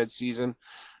elk shed season.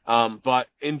 But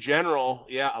in general,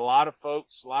 yeah, a lot of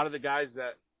the guys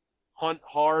that hunt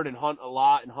hard and hunt a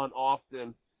lot and hunt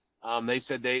often, they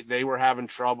said they were having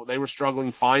trouble. They were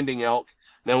struggling finding elk.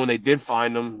 Then when they did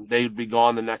find them, they'd be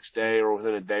gone the next day or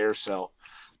within a day or so.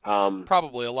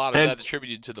 Probably a lot of that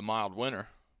attributed to the mild winter.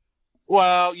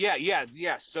 Well,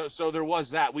 yes. So there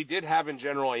was that. We did have in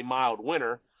general a mild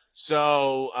winter,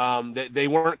 so they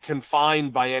weren't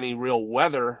confined by any real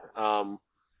weather,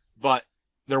 but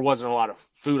there wasn't a lot of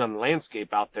food on the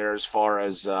landscape out there as far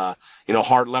as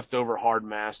leftover hard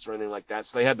masts or anything like that.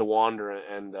 So they had to wander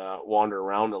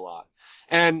around a lot.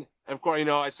 And of course,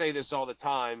 I say this all the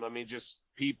time. I mean, just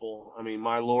people. I mean,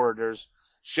 my Lord, there's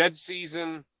shed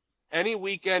season. Any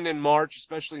weekend in March,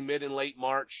 especially mid and late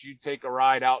March, you take a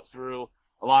ride out through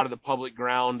a lot of the public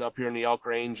ground up here in the elk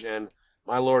range, and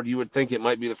my Lord, you would think it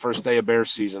might be the first day of bear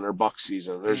season or buck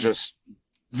season. There's just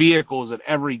vehicles at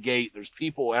every gate. There's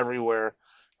people everywhere.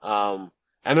 And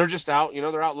they're just out,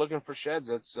 they're out looking for sheds.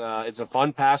 It's a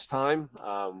fun pastime.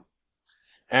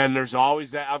 And there's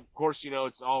always that, of course,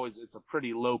 it's a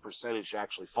pretty low percentage to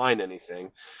actually find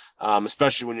anything,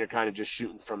 especially when you're kind of just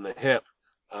shooting from the hip.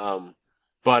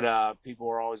 But people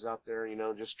are always out there,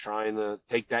 just trying to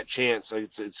take that chance. So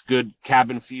it's good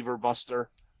cabin fever buster.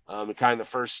 And kind of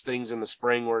the first things in the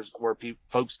spring where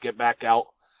folks get back out,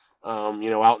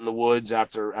 out in the woods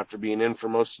after being in for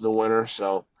most of the winter.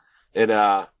 So it's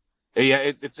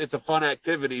a fun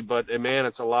activity, but man,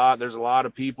 it's a lot. There's a lot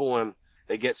of people, and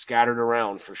they get scattered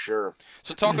around for sure.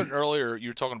 So talking earlier,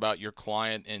 you were talking about your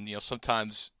client, and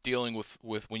sometimes dealing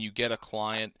with when you get a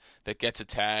client that gets a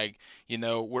tag,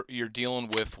 you're dealing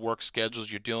with work schedules,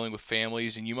 you're dealing with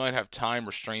families, and you might have time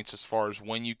restraints as far as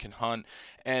when you can hunt,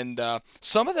 and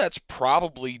some of that's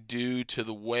probably due to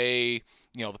the way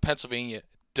the Pennsylvania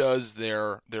does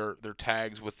their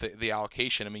tags with the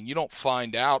allocation. I mean, you don't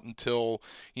find out until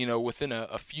within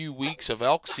a few weeks of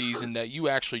elk season that you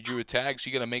actually drew a tag. So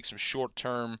you got to make some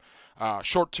short-term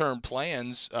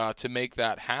plans to make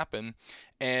that happen.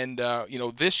 And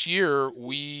this year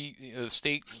the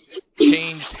state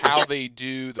changed how they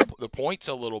do the points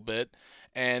a little bit.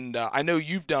 And I know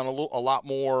you've done a lot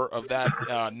more of that.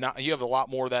 You have a lot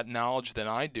more of that knowledge than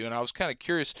I do. And I was kind of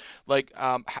curious, like,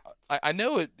 I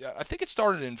know it. I think it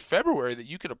started in February that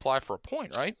you could apply for a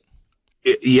point, right?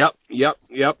 Yep.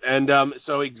 And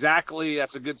so exactly,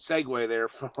 that's a good segue there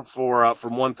for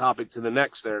from one topic to the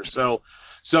next there. So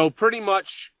pretty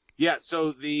much, yeah.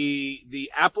 So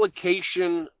the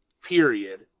application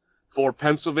period for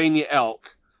Pennsylvania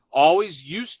elk always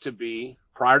used to be,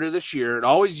 prior to this year, it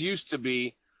always used to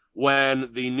be when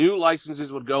the new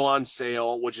licenses would go on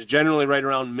sale, which is generally right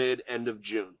around end of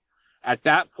June. At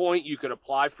that point, you could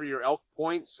apply for your elk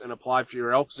points and apply for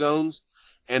your elk zones.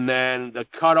 And then the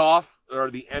cutoff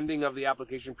or the ending of the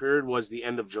application period was the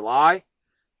end of July.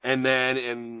 And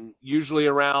then usually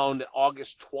around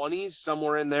August 20s,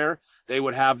 somewhere in there, they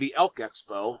would have the Elk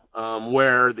Expo,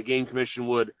 where the Game Commission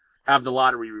would have the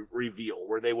lottery reveal,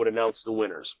 where they would announce the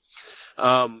winners.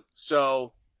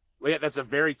 So yeah, that's a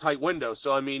very tight window.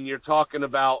 So, I mean, you're talking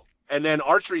about, and then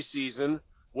archery season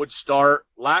would start,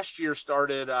 last year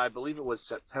started, I believe it was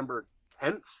September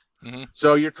 10th. Mm-hmm.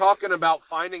 So you're talking about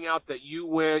finding out that you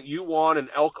won an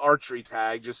elk archery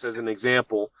tag, just as an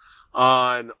example,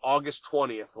 on August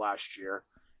 20th last year.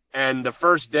 And the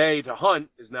first day to hunt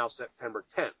is now September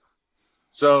 10th.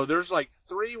 So there's like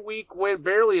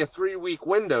barely a 3-week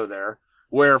window there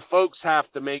where folks have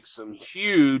to make some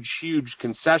huge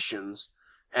concessions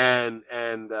and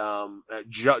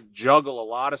juggle a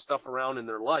lot of stuff around in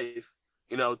their life,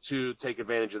 to take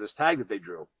advantage of this tag that they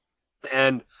drew.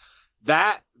 And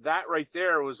that right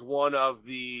there was one of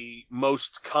the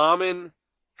most common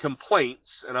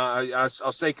complaints, and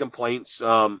I'll say complaints,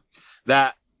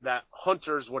 that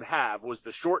hunters would have, was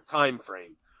the short time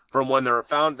frame from when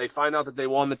they find out that they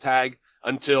won the tag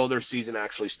until their season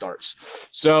actually starts.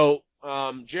 So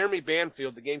Jeremy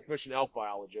Banfield, the Game Commission elk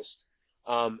biologist,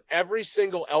 every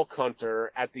single elk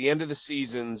hunter at the end of the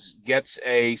seasons gets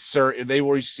they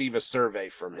will receive a survey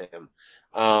from him.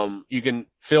 You can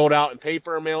fill it out in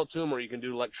paper and mail it to him, or you can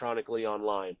do it electronically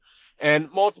online.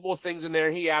 And multiple things in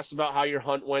there. He asked about how your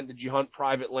hunt went. Did you hunt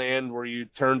private land? Were you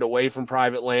turned away from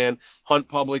private land? Hunt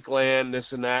public land,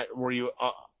 this and that. Were you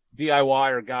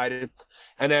DIY or guided?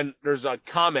 And then there's a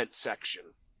comment section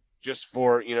just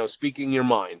for, speaking your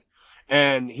mind.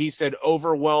 And he said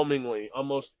overwhelmingly,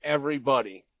 almost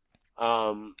everybody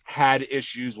had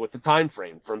issues with the time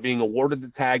frame from being awarded the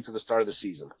tag to the start of the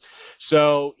season.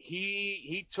 So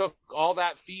he took all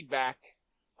that feedback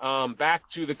back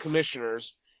to the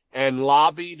commissioners and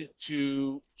lobbied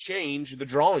to change the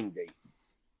drawing date.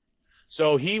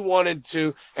 So he wanted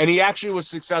to, and he actually was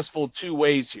successful 2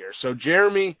 ways here. So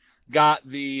Jeremy got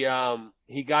the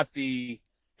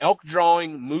elk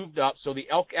drawing moved up. So the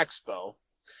Elk Expo,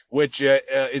 which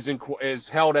is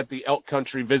held at the Elk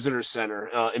Country Visitor Center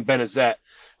in Benezet.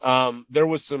 There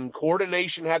was some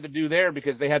coordination had to do there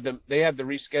because they had to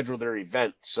reschedule their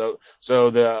event. So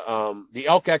the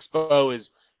Elk Expo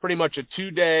is pretty much a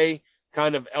 2-day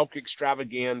kind of elk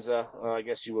extravaganza, I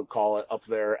guess you would call it, up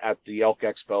there at the Elk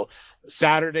Expo.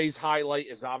 Saturday's highlight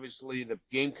is obviously the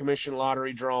Game Commission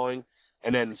lottery drawing,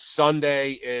 and then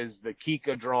Sunday is the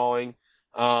Kika drawing.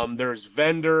 There's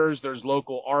vendors, there's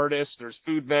local artists, there's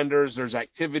food vendors, there's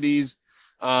activities.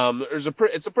 It's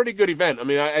a pretty good event. I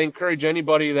mean, I encourage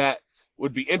anybody that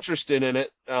would be interested in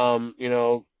it,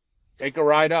 take a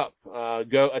ride up,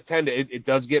 go attend it. It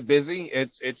does get busy.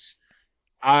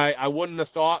 I wouldn't have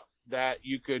thought that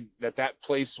that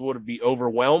place would be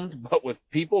overwhelmed, but with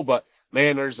people, but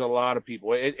man, there's a lot of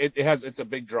people. It's a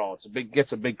big draw.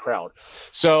 Gets a big crowd.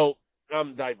 So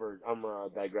I'm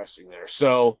digressing there.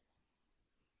 So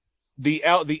the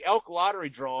elk lottery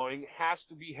drawing has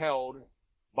to be held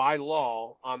by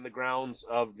law on the grounds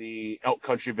of the Elk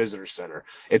Country Visitor Center.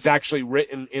 It's actually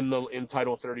written in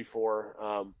Title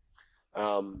 34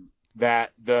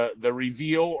 that the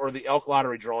reveal or the elk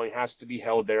lottery drawing has to be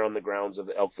held there on the grounds of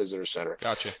the Elk Visitor Center.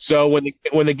 Gotcha. So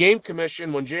when the Game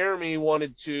Commission, when Jeremy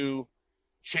wanted to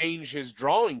change his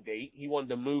drawing date, he wanted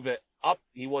to move it up.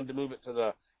 He wanted to move it to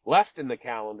the left in the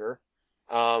calendar.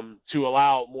 to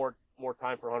allow more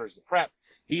time for hunters to prep.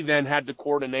 He then had to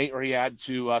coordinate, or he had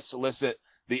to solicit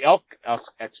the Elk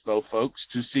Expo folks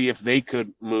to see if they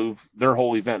could move their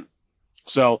whole event.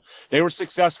 So they were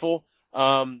successful.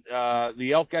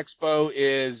 The Elk Expo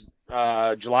is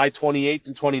July 28th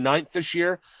and 29th this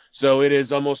year, so it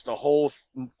is almost a whole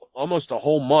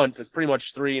month. It's pretty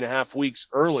much 3.5 weeks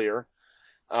earlier.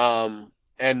 And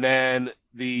then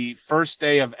the first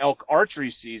day of elk archery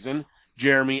season,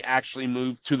 Jeremy actually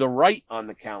moved to the right on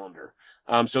the calendar.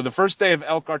 So the first day of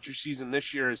elk archery season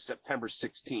this year is September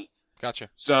 16th. Gotcha.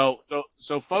 So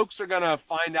folks are going to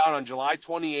find out on July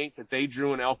 28th that they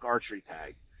drew an elk archery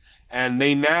tag, and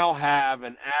they now have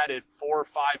an added 4 or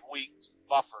 5 week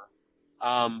buffer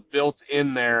built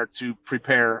in there to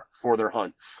prepare for their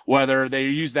hunt. Whether they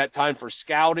use that time for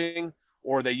scouting,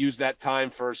 or they use that time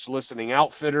for soliciting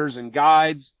outfitters and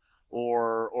guides,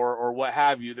 or what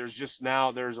have you,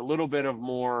 there's a little bit of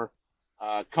more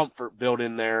comfort built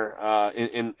in there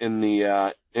in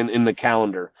the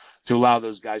calendar to allow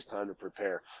those guys time to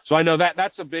prepare. So I know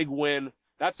that's a big win.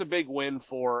 That's a big win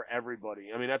for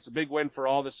everybody. I mean, that's a big win for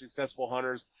all the successful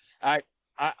hunters. I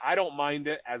don't mind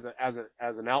it as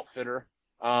an outfitter,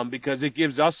 because it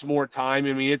gives us more time.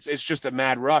 I mean, it's just a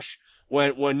mad rush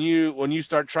when you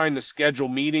start trying to schedule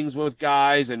meetings with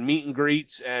guys and meet and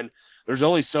greets, and there's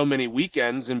only so many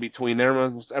weekends in between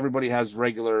there. Everybody has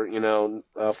regular,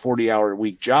 40-hour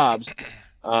week jobs.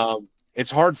 It's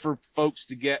hard for folks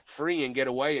to get free and get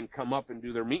away and come up and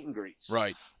do their meet and greets.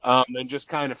 Right. And just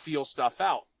kind of feel stuff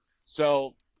out.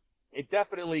 So it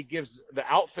definitely gives the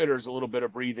outfitters a little bit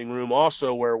of breathing room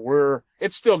also, where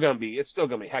it's still going to be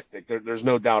hectic. There's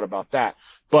no doubt about that.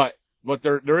 But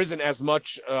there isn't as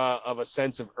much of a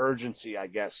sense of urgency, I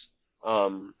guess.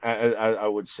 I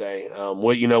would say,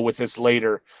 with this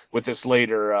later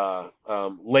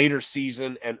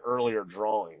season and earlier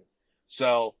drawing.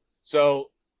 So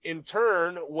in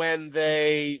turn, when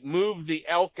they moved the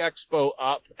Elk Expo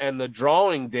up and the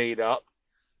drawing date up,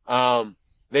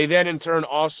 they then in turn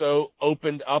also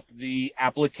opened up the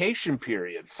application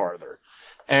period farther,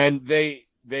 and they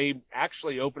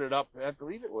actually opened it up. I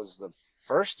believe it was the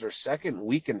first or second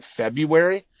week in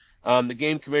February. The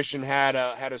Game Commission had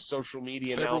a social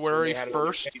media February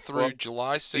announcement. 1st through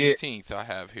July 16th. I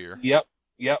have here. Yep.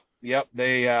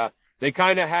 They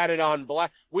kind of had it on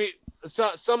black.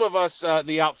 Some of us,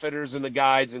 the outfitters and the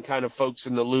guides and kind of folks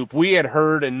in the loop, we had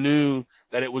heard and knew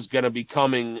that it was going to be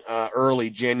coming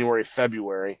early January,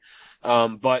 February.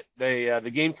 But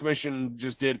the Game Commission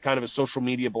just did kind of a social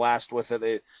media blast with it.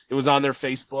 It was on their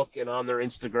Facebook and on their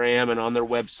Instagram and on their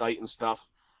website and stuff.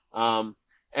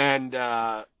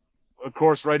 Of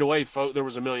course, right away, there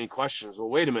was a million questions. Well,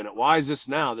 wait a minute. Why is this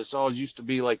now? This always used to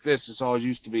be like this. This always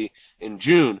used to be in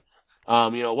June.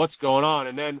 What's going on?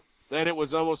 And then it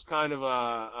was almost kind of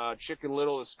a Chicken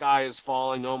Little, the sky is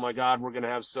falling. Oh my God, we're going to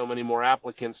have so many more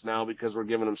applicants now because we're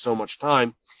giving them so much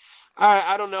time.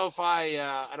 I don't know if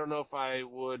I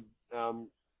would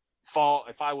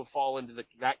fall into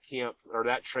that camp or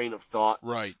that train of thought.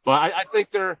 Right. But I think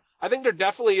there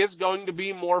definitely is going to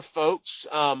be more folks.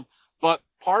 But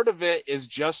part of it is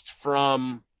just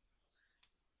from,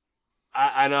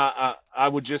 I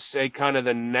would just say, kind of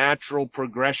the natural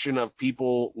progression of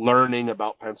people learning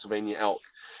about Pennsylvania elk.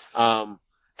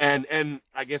 And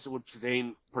I guess it would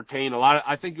pertain a lot.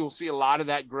 I think you'll see a lot of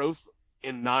that growth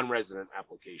in non-resident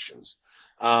applications.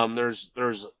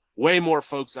 There's way more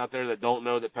folks out there that don't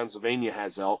know that Pennsylvania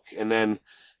has elk, and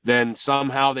then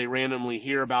somehow they randomly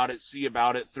hear about it, see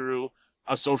about it through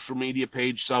a social media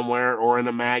page somewhere, or in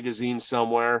a magazine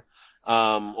somewhere,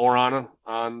 or on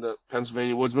the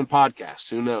Pennsylvania Woodsman podcast.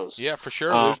 Who knows? Yeah, for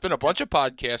sure. There's been a bunch of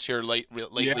podcasts here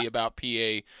lately about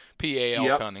PA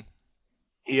elk hunting.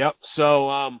 Yep.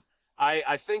 So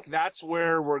I think that's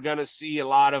where we're going to see a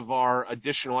lot of our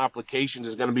additional applications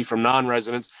is going to be from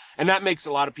non-residents, and that makes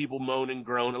a lot of people moan and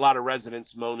groan, a lot of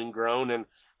residents moan and groan, and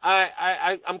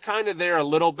I'm kind of there a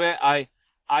little bit. I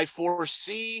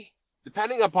foresee,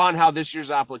 depending upon how this year's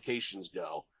applications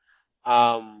go,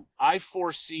 I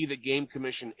foresee the Game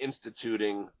Commission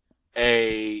instituting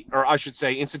a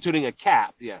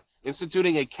cap. Yeah,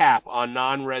 instituting a cap on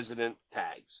non-resident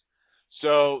tags.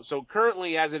 So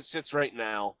currently, as it sits right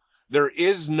now, there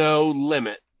is no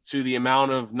limit to the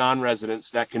amount of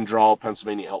non-residents that can draw a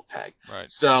Pennsylvania elk tag. Right.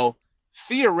 So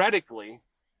theoretically,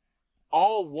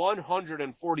 all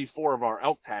 144 of our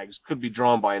elk tags could be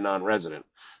drawn by a non-resident.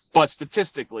 But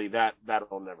statistically,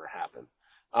 that'll never happen.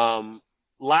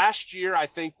 Last year, I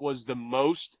think, was the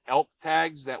most elk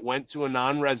tags that went to a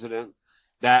non-resident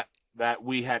that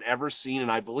we had ever seen,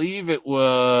 and I believe it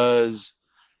was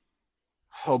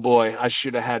Oh boy, I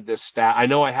should have had this stat. I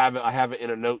know I have it. I have it in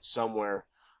a note somewhere.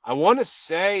 I want to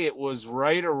say it was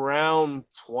right around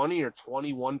 20 or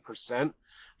 21%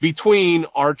 between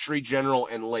archery, general,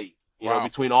 and late. Wow.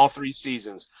 Between all 3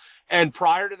 seasons. And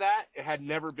prior to that, it had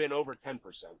never been over 10%.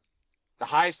 The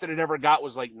highest that it ever got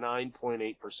was like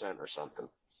 9.8% or something.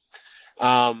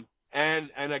 And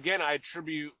again, I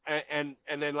attribute, and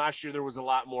then last year there was a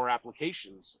lot more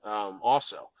applications,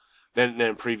 also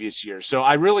than previous years. So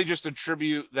I really just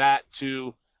attribute that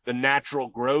to the natural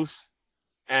growth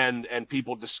and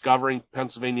people discovering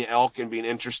Pennsylvania elk and being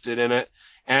interested in it.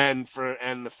 And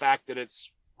the fact that it's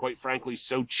quite frankly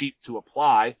so cheap to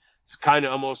apply. It's kind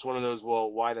of almost one of those,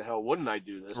 well, why the hell wouldn't I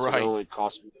do this? Right. It only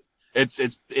costs me.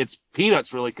 It's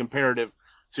peanuts really comparative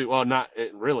to, well, not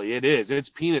it really, it is. It's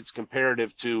peanuts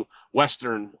comparative to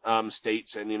Western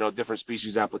states and, different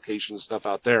species applications stuff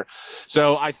out there.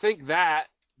 So I think that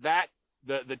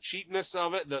the cheapness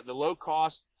of it, the low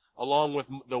cost, along with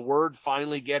the word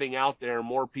finally getting out there,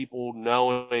 more people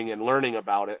knowing and learning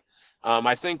about it,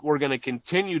 I think we're going to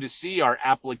continue to see our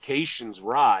applications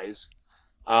rise.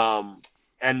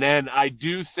 And then I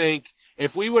do think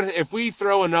if we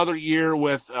throw another year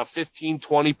with a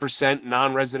 15-20%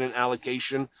 non-resident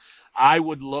allocation, I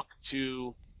would look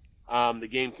to the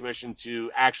Game Commission to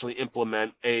actually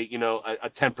implement a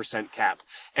 10% cap,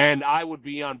 and I would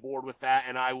be on board with that,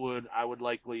 and I would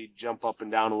likely jump up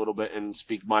and down a little bit and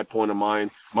speak my point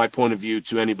of view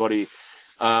to anybody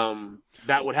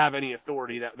that would have any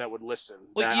authority that would listen.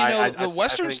 Well, the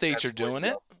Western states are doing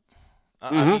it.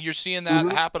 I mean, you're seeing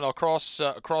that happen across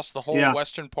the whole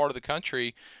western part of the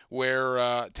country, where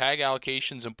tag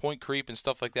allocations and point creep and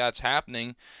stuff like that's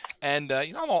happening. And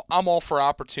I'm all for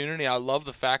opportunity. I love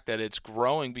the fact that it's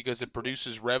growing because it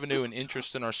produces revenue and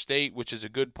interest in our state, which is a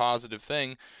good positive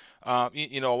thing. A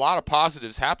lot of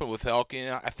positives happen with elk.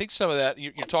 I think some of that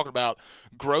you're talking about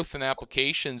growth in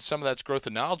applications. Some of that's growth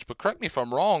in knowledge. But correct me if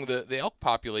I'm wrong. The elk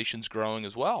population's growing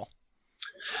as well.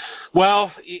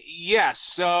 Well, yes.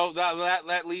 So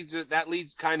that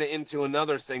leads kind of into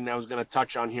another thing that I was going to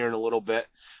touch on here in a little bit.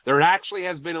 There actually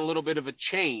has been a little bit of a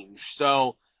change.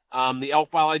 So the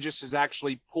elk biologist has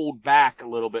actually pulled back a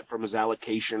little bit from his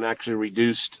allocation, actually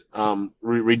reduced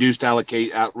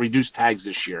tags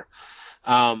this year.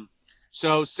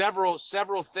 So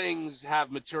several things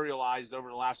have materialized over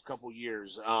the last couple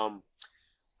years.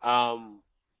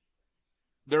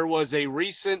 There was a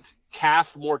recent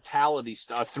calf mortality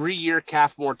a 3-year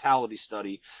calf mortality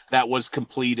study that was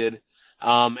completed.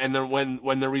 And then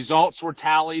when the results were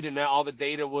tallied and all the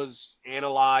data was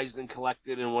analyzed and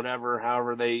collected and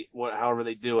however they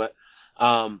do it,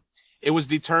 it was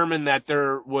determined that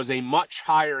there was a much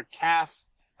higher calf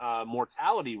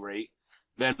mortality rate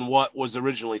than what was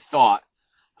originally thought.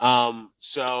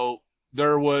 So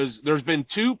there's been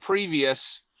 2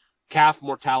 previous calf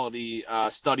mortality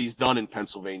studies done in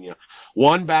Pennsylvania,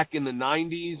 one back in the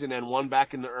 90s and then one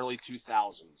back in the early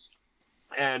 2000s.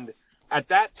 And at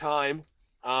that time,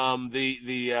 the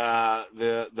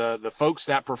folks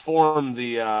that performed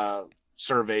the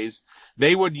surveys,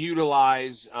 they would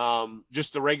utilize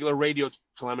just the regular radio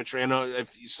telemetry. I know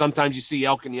sometimes you see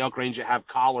elk in the elk range that have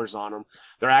collars on them.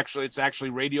 It's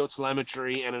actually radio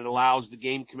telemetry, and it allows the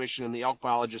Game Commission and the elk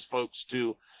biologist folks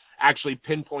to actually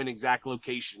pinpoint exact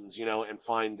locations, and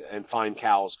find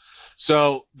cows.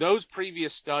 So those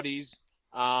previous studies,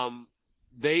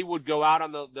 they would go out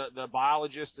on the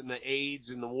biologists and the aides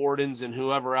and the wardens and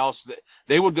whoever else, that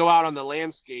they would go out on the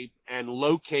landscape and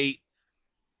locate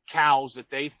cows that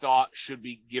they thought should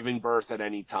be giving birth at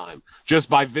any time,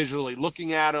 just by visually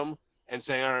looking at them and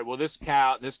saying, all right, well, this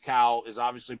cow is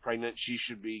obviously pregnant. She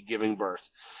should be giving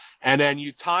birth. And then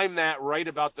you time that right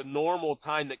about the normal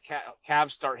time that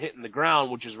calves start hitting the ground,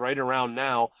 which is right around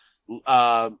now,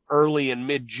 early and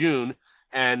mid-June.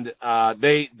 And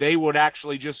they would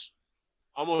actually just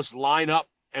almost line up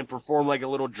and perform like a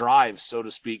little drive, so to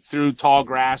speak, through tall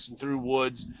grass and through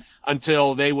woods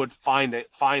until they would find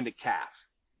a calf.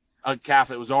 A calf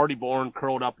that was already born,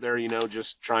 curled up there,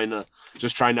 just trying to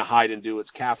hide and do its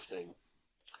calf thing.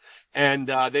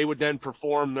 And they would then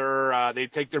perform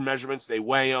they'd take their measurements, they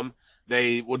weigh them,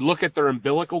 they would look at their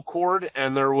umbilical cord,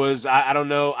 and there was, I don't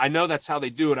know, I know that's how they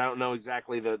do it, I don't know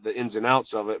exactly the ins and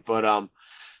outs of it, but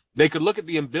they could look at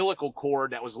the umbilical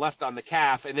cord that was left on the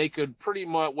calf, and they could pretty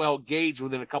much well gauge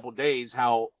within a couple of days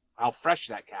how fresh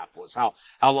that calf was, how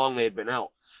long they had been out.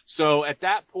 So at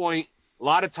that point, a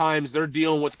lot of times they're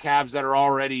dealing with calves that are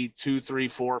already 2, 3,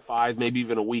 4, 5, maybe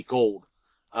even a week old.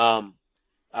 And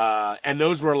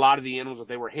those were a lot of the animals that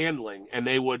they were handling, and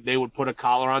they would put a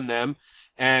collar on them,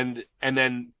 and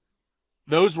then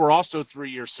those were also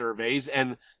 3-year surveys,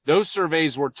 and those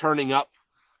surveys were turning up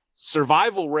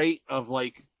survival rate of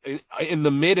like in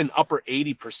the mid and upper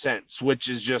 80%, which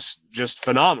is just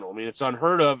phenomenal. I mean, it's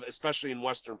unheard of, especially in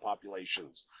Western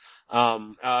populations.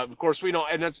 Of course, we don't,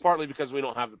 and that's partly because we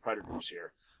don't have the predators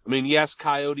here. I mean, yes,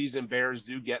 coyotes and bears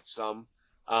do get some,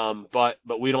 but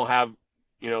we don't have,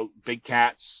 big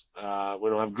cats. We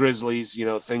don't have grizzlies,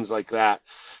 things like that.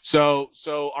 So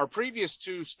our previous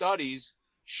two studies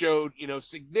showed,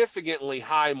 significantly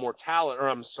high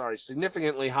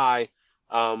significantly high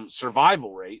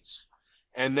survival rates.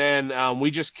 And then we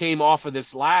just came off of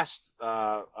this last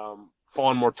calf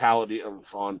mortality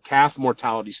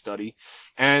study,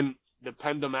 and the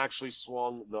pendulum actually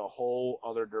swung the whole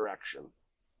other direction.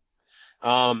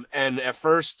 And at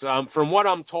first, from what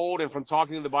I'm told and from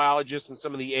talking to the biologists and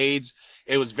some of the aides,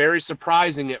 it was very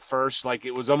surprising at first. Like,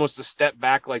 it was almost a step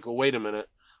back, like, well, wait a minute,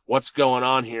 what's going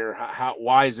on here?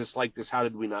 Why is this like this? How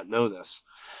did we not know this?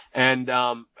 And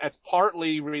that's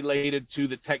partly related to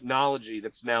the technology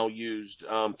that's now used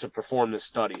to perform this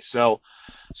study. So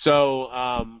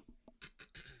the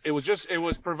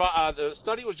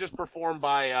study was just performed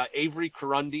by Avery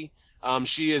Karundi.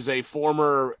 She is a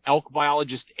former elk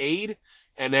biologist aide,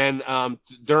 and then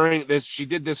during this, she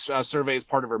did this survey as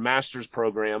part of her master's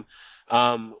program,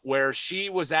 where she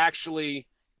was actually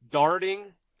darting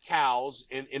cows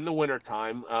in the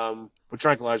wintertime with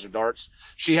tranquilizer darts.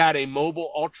 She had a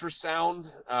mobile ultrasound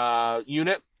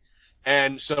unit,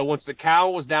 and so once the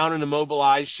cow was down and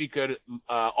immobilized, she could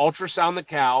ultrasound the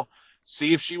cow,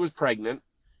 see if she was pregnant.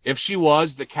 If she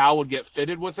was, the cow would get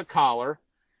fitted with a collar,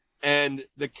 and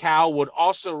the cow would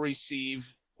also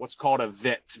receive what's called a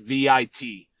VIT,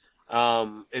 V-I-T.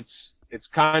 It's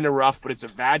kind of rough, but it's a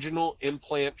vaginal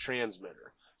implant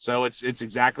transmitter. So it's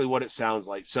exactly what it sounds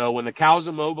like. So when the cow's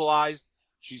immobilized,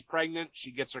 she's pregnant, she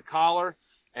gets her collar,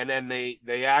 and then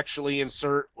they actually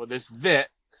insert this VIT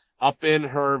up in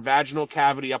her vaginal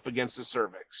cavity up against the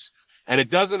cervix. And it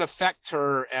doesn't affect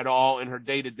her at all in her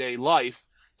day-to-day life,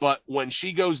 but when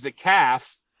she goes to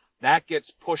calf, that gets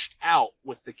pushed out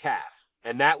with the calf.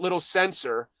 And that little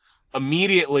sensor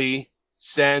immediately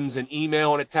sends an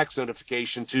email and a text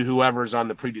notification to whoever's on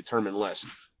the predetermined list.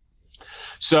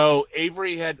 So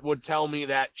Avery would tell me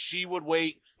that she would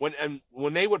wait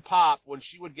when they would pop, when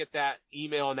she would get that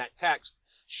email and that text,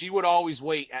 she would always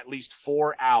wait at least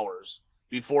 4 hours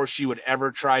before she would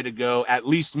ever try to go, at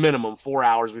least minimum 4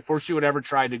 hours before she would ever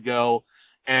try to go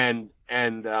and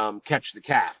catch the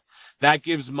calf. That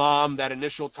gives mom that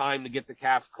initial time to get the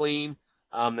calf clean.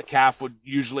 The calf would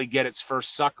usually get its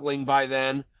first suckling by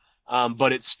then,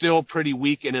 but it's still pretty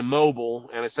weak and immobile,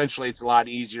 and essentially it's a lot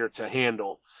easier to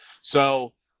handle.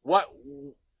 So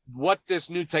what this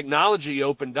new technology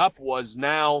opened up was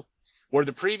now, where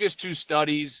the previous two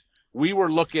studies, we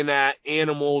were looking at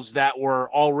animals that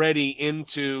were already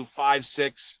into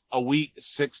 6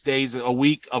 days a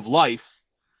week of life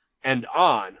and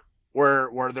on, where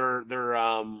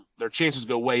their chances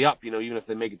go way up, even if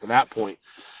they make it to that point.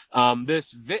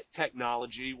 This VIT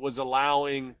technology was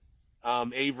allowing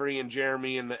Avery and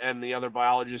Jeremy and the other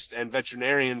biologists and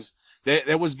veterinarians,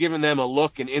 that was giving them a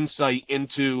look and insight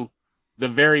into the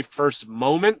very first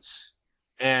moments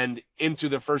and into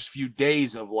the first few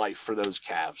days of life for those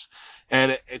calves.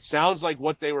 And it sounds like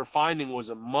what they were finding was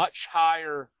a much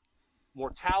higher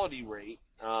mortality rate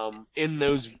in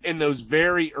those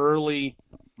very early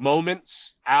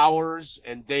moments, hours,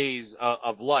 and days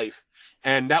of life.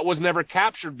 And that was never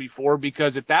captured before,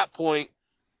 because at that point,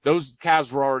 those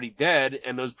calves were already dead,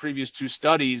 and those previous two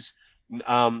studies,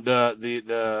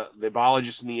 the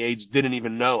biologists and the aides didn't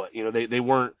even know it. They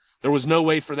weren't. There was no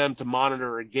way for them to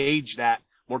monitor or gauge that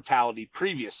mortality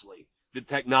previously. The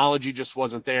technology just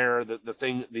wasn't there.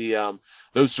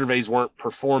 Those surveys weren't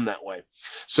performed that way.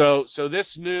 So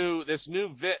this new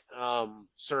VIT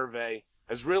survey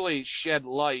has really shed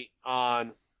light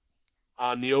on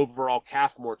the overall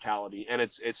calf mortality, and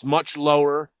it's much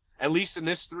lower. At least in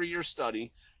this 3-year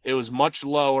study, it was much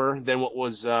lower than what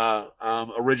was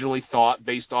originally thought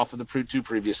based off of the two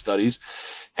previous studies.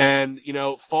 And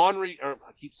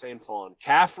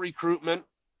calf recruitment,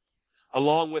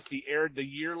 along with the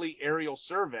yearly aerial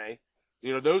survey,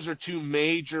 those are two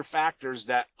major factors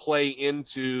that play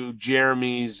into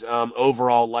Jeremy's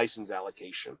overall license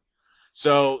allocation.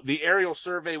 So the aerial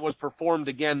survey was performed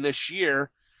again this year,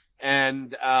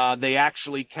 and they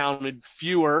actually counted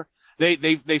fewer.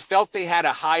 They felt they had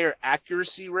a higher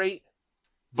accuracy rate,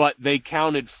 but they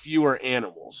counted fewer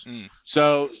animals.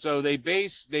 So they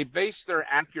based their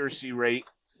accuracy rate.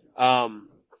 I'm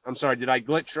sorry, did I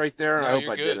glitch right there? No, I hope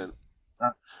you're I good. didn't.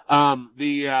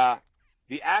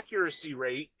 The accuracy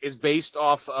rate is based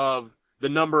off of the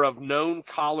number of known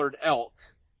collared elk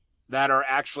that are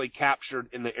actually captured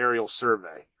in the aerial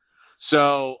survey.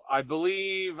 So I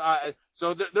believe,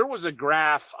 there was a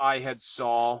graph I had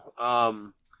saw.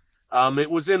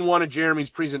 It was in one of Jeremy's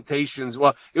presentations.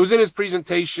 Well, it was in his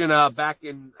presentation back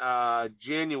in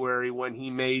January when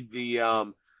he made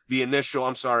the initial.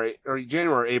 I'm sorry, or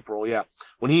January or April, yeah,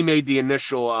 when he made the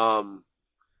initial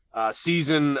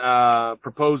season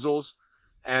proposals,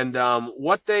 and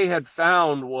what they had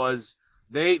found was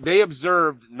they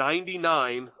observed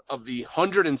 99 of the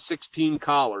 116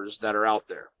 collars that are out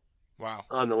there. Wow.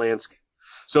 On the landscape.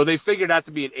 So they figured that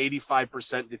to be an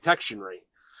 85% detection rate.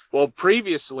 Well,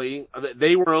 previously,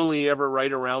 they were only ever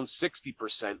right around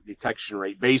 60% detection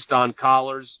rate based on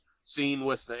collars seen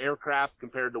with the aircraft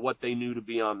compared to what they knew to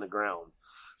be on the ground.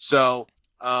 So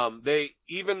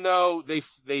even though they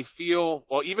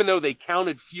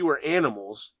counted fewer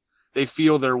animals, they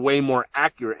feel they're way more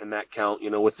accurate in that count,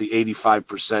 with the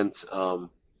 85%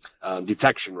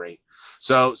 detection rate.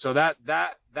 So that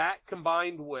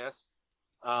combined with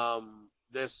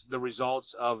the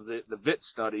results of the VIT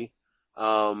study,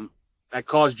 that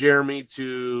caused Jeremy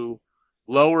to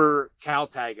lower cow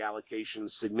tag allocations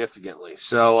significantly.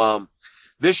 So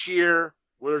this year,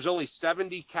 where there's only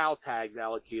 70 cow tags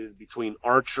allocated between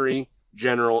archery,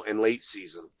 general, and late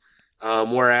season,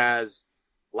 whereas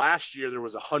last year there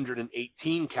was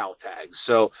 118 cow tags.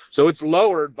 So it's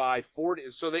lowered by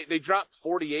 40. So they dropped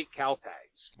 48 cow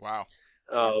tags. Wow.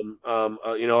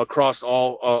 Across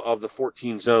all of the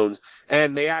 14 zones,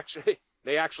 and they actually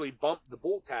bumped the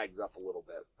bull tags up a little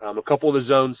bit. A couple of the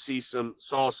zones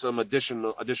saw some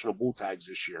additional bull tags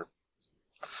this year.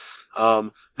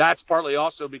 That's partly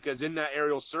also because in that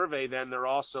aerial survey, then they're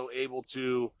also able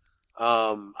to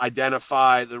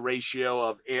identify the ratio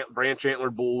of branch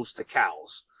antlered bulls to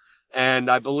cows, and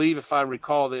I believe, if I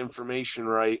recall the information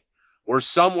right, we're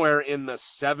somewhere in the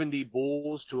 70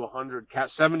 bulls to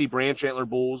 70 branch antler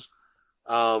bulls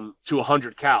to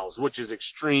 100 cows, which is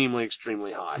extremely,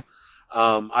 extremely high.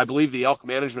 I believe the elk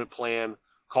management plan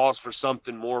calls for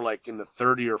something more like in the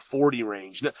 30 or 40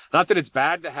 range. Not that it's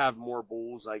bad to have more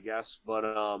bulls, I guess,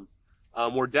 but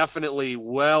we're definitely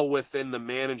well within the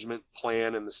management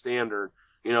plan and the standard,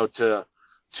 to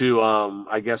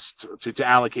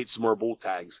allocate some more bull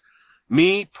tags.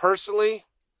 Me personally,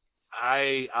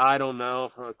 I don't know.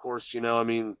 Of course,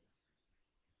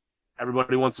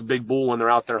 everybody wants a big bull when they're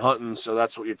out there hunting, so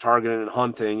that's what you're targeting in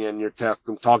hunting, and you're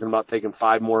talking about taking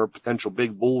 5 more potential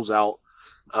big bulls out.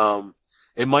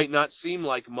 It might not seem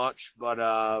like much, but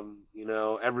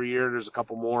every year there's a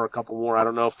couple more. I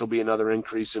don't know if there'll be another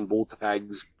increase in bull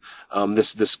tags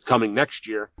this coming next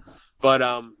year, but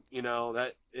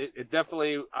that it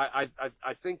definitely. I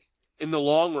think in the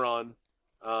long run,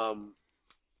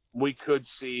 we could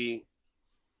see,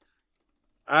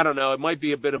 I don't know, it might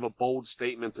be a bit of a bold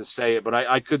statement to say it, but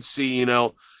I could see,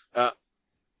 a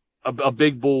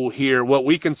big bull here. What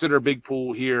we consider a big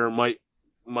bull here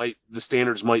the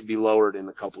standards might be lowered in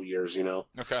a couple years,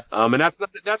 Okay. And that's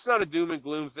not a doom and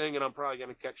gloom thing, and I'm probably going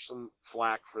to catch some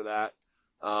flack for that.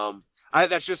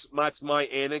 That's my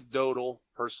anecdotal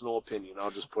personal opinion. I'll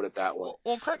just put it that way.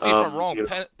 Well, correct me if I'm wrong.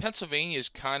 Pennsylvania is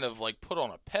kind of like put on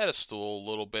a pedestal a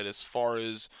little bit as far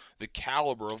as the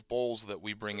caliber of bulls that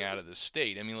we bring out of the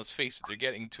state. I mean, let's face it, they're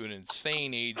getting to an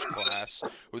insane age class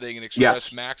where they can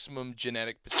express maximum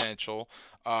genetic potential.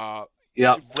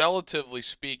 Yeah. Relatively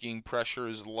speaking, pressure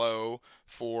is low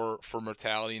for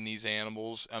mortality in these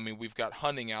animals. I mean, we've got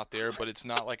hunting out there, but it's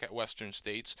not like at Western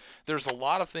states. There's a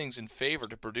lot of things in favor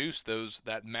to produce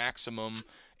that maximum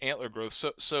antler growth.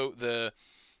 So the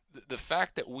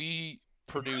fact that we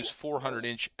produce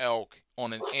 400-inch elk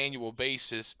on an annual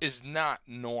basis is not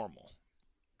normal.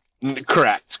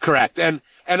 Correct. And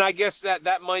I guess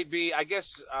that might be. I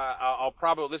guess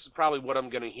this is probably what I'm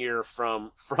going to hear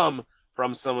from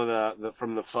some of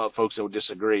the folks that would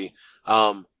disagree.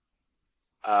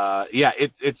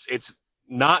 It's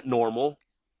not normal,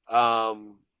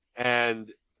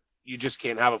 and you just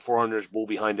can't have a 400-inch bull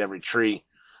behind every tree,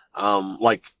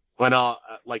 like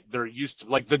they're used to,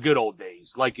 like the good old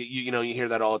days. Like you hear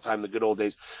that all the time, the good old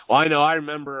days. Well, I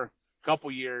remember a couple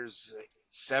years,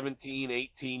 17,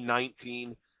 18,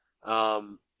 19,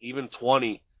 even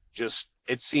 20. Just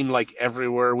it seemed like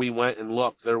everywhere we went and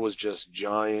looked, there was just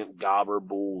giant gobber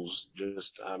bulls.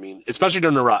 Especially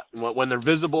during the rut, when they're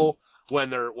visible, when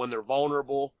they're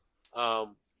vulnerable.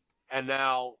 And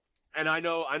I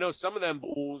know some of them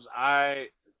bulls,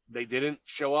 they didn't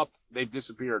show up. They've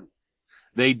disappeared.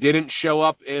 They didn't show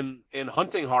up in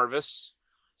hunting harvests.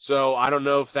 So I don't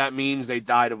know if that means they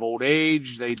died of old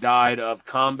age, they died of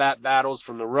combat battles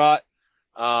from the rut.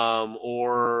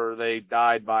 or they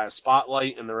died by a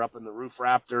spotlight and they're up in the roof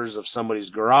rafters of somebody's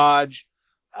garage.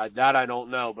 That I don't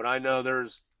know, but I know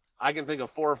I can think of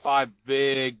 4 or 5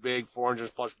 big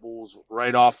 400 plus bulls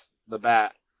right off the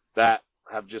bat that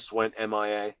have just went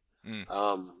MIA.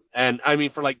 And I mean,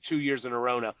 for like 2 years in a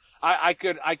row now, I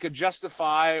could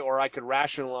justify, or I could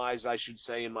rationalize, I should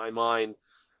say, in my mind,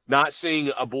 not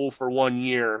seeing a bull for 1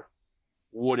 year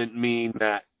wouldn't mean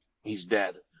that he's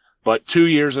dead. But 2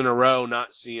 years in a row,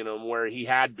 not seeing him where he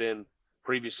had been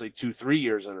previously 2-3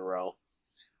 years in a row,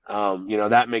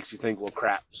 that makes you think, well,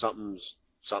 crap, something's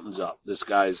up.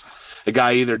 The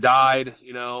guy either died,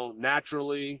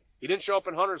 naturally. He didn't show up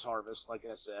in Hunter's Harvest, like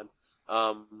I said.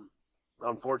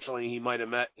 Unfortunately, he might have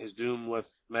met his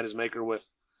maker with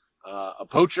a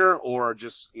poacher, or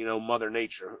just, Mother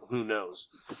Nature. Who knows?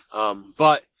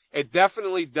 But it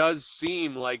definitely does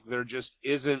seem like there just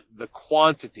isn't the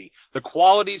quantity. The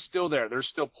quality's still there. There's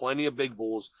still plenty of big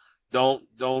bulls.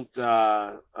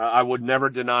 I would never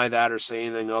deny that or say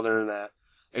anything other than that.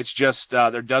 It's just,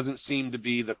 there doesn't seem to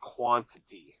be the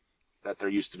quantity that there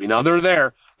used to be. Now they're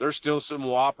there. There's still some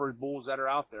whopper bulls that are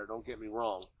out there. Don't get me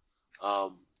wrong.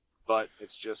 But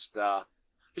it's just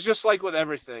like with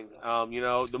everything.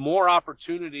 The more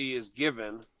opportunity is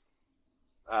given,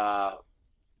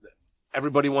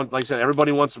 everybody wants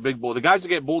a big bull. The guys that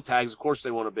get bull tags, of course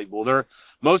they want a big bull.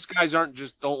 Most guys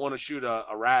don't want to shoot a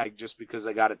rag just because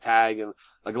they got a tag. And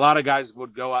like a lot of guys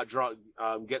would go out,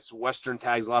 get some Western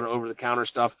tags, a lot of over the counter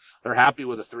stuff. They're happy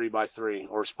with a 3x3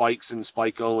 or spikes in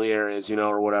spike only areas,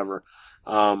 or whatever.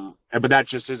 But that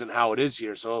just isn't how it is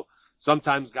here. So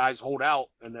sometimes guys hold out,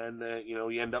 and then,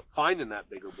 you end up finding that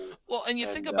bigger bull. Well, and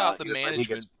think about the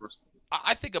management.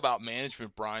 I think about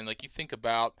management, Brian. Like, you think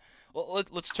about, well,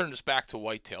 let's turn this back to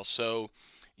whitetail. So,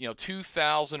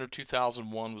 2000 or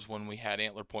 2001 was when we had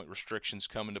antler point restrictions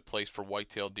come into place for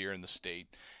whitetail deer in the state.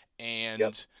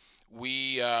 And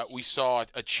we saw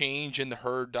a change in the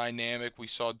herd dynamic. We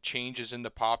saw changes in the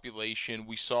population.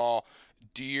 We saw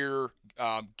deer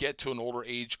get to an older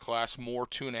age class, more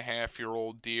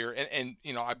 2.5-year-old deer. And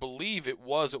I believe it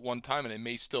was at one time, and it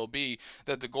may still be,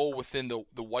 that the goal within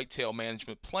the whitetail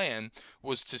management plan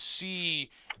was to see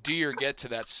deer get to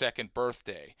that second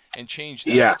birthday and change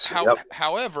that. Yes.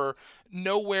 However,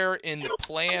 nowhere in the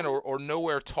plan or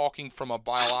nowhere talking from a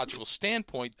biological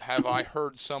standpoint have I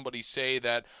heard somebody say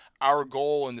that our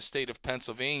goal in the state of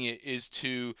Pennsylvania is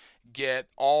to get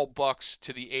all bucks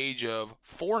to the age of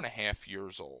 4.5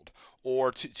 years old,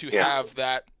 or to have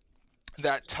that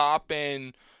top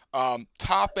end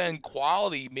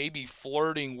quality, maybe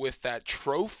flirting with that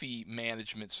trophy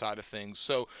management side of things.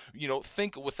 So,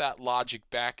 think with that logic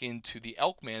back into the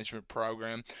elk management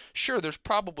program. Sure, there's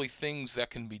probably things that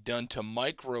can be done to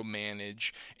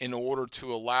micromanage in order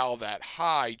to allow that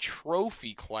high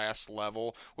trophy class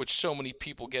level, which so many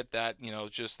people get that,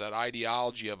 just that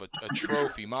ideology of a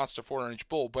trophy, monster 400-inch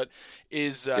bull. But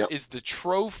is the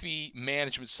trophy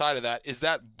management side of that, is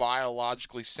that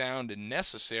biologically sound and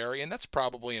necessary? And that's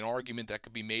probably an argument that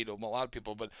could be made of a lot of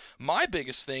people. But my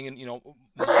biggest thing, and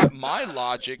my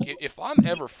logic, if I'm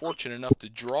ever fortunate enough to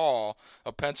draw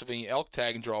a Pennsylvania elk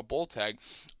tag and draw a bull tag,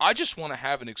 I just want to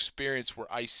have an experience where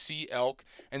I see elk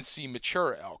and see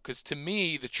mature elk. Because to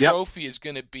me, the trophy is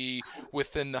going to be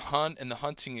within the hunt and the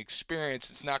hunting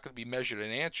experience. It's not going to be measured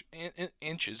in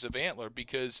inches of antler,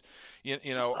 because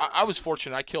I was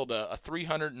fortunate. I killed a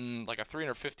 315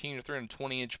 or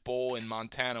 320 inch bull in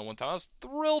Montana one time. I was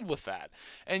thrilled with that.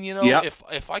 And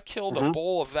if I killed a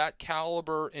bull of that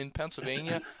caliber in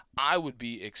Pennsylvania, I would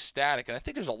be ecstatic. And I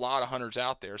think there's a lot of hunters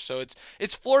out there. So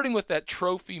it's flirting with that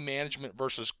trophy management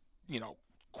versus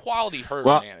quality herd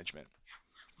management.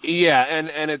 Yeah,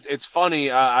 and it's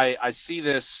funny. I see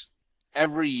this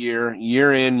every year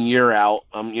in, year out.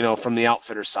 From the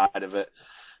outfitter side of it.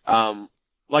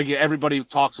 Like everybody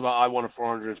talks about, I want a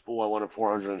 400-inch bull. I want a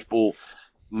 400-inch bull.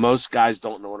 Most guys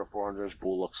don't know what a 400-inch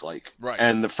bull looks like. Right.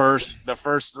 And the first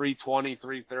 320,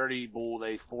 330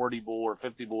 bull, 40 bull or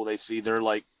 50 bull they see, they're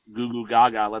like, goo goo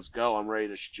gaga, let's go. I'm ready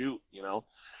to shoot,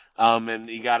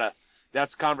 and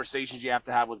that's conversations you have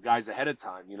to have with guys ahead of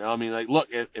time. Like, look,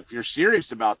 if you're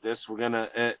serious about this, you're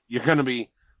going to be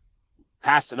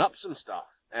passing up some stuff.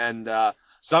 And,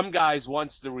 some guys,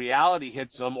 once the reality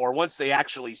hits them, or once they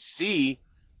actually see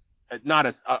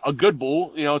not a good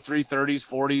bull, 330s,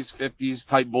 40s, 50s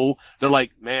type bull, they're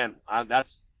like, man,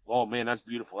 that's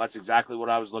beautiful. That's exactly what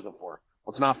I was looking for. Well,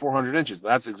 it's not 400 inches, but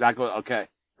that's exactly okay.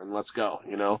 and let's go.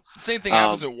 You know, same thing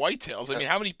happens in whitetails. I mean,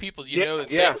 how many people do you know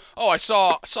that say, "Oh, I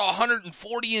saw a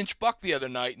 140-inch buck the other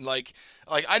night," and like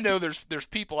I know there's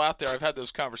people out there I've had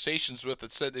those conversations with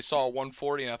that said they saw a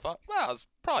 140, and I thought, wow, it's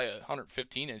probably a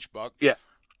 115-inch buck. Yeah.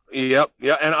 Yep,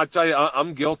 yeah, and I tell you,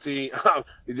 I'm guilty.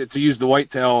 To use the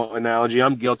whitetail analogy,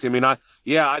 I'm guilty. I mean,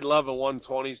 I'd love a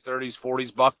 120s, 30s,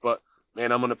 40s buck, but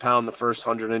man, I'm gonna pound the first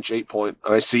 100-inch 8-point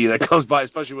I see that comes by,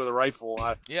 especially with a rifle.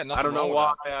 I don't know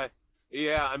why. I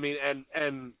mean,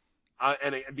 and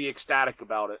I'd be ecstatic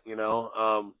about it. You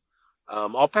know,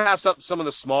 I'll pass up some of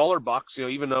the smaller bucks, you know,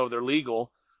 even though they're legal,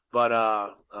 but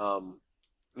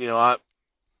you know,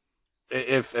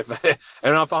 if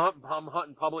I'm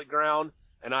hunting public ground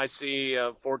and I see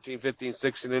a 14, 15,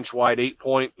 16-inch wide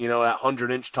 8-point, you know, that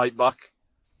 100-inch type buck,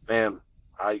 man,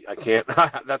 I can't.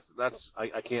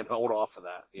 I can't hold off of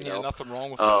that. You know? Nothing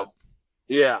wrong with that.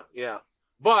 Yeah.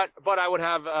 But I would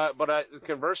have.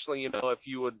 Conversely, you know, if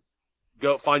you would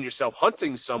go find yourself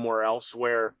hunting somewhere else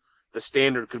where the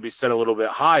standard could be set a little bit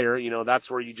higher, you know, that's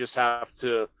where you just have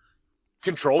to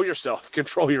control yourself,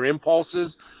 control your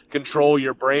impulses, control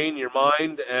your brain, your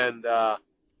mind, and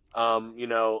you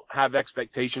know, have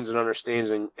expectations and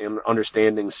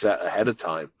understanding set ahead of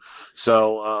time.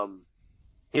 So,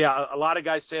 yeah, a lot of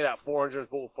guys say that 400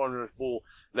 bull,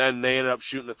 then they end up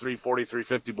shooting a 340,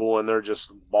 350 bull, and they're just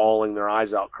bawling their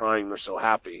eyes out, crying. They're so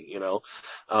happy, you know.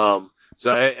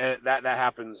 So that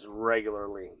happens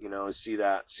regularly, you know. I see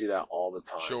that all the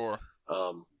time. Sure.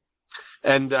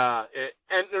 And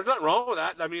there's nothing wrong with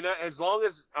that. I mean, as long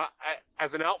as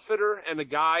an outfitter and a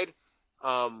guide,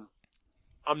 I'm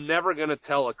never going to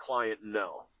tell a client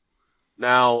no.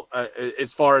 Now,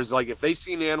 as far as like if they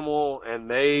see an animal and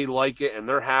they like it and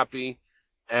they're happy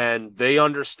and they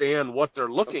understand what they're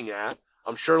looking at,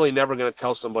 I'm surely never going to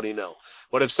tell somebody no.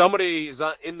 But if somebody is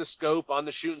in the scope on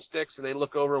the shooting sticks and they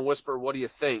look over and whisper, "What do you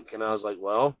think?" And I was like,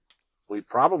 "Well, we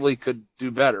probably could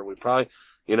do better. We probably,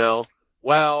 you know,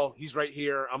 well, he's right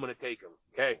here. I'm going to take him.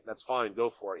 Okay, that's fine. Go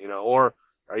for it, you know." Or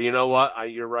you know what?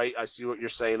 You're right. I see what you're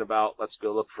saying about let's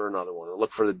go look for another one or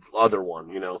look for the other one,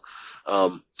 you know.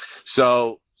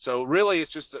 So really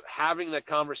it's just having that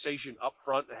conversation up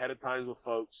front ahead of time with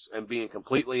folks and being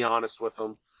completely honest with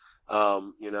them.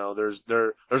 You know, there's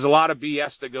a lot of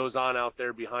BS that goes on out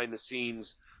there behind the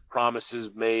scenes, promises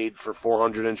made for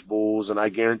 400-inch bulls, and I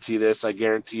guarantee this, I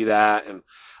guarantee that, and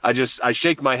I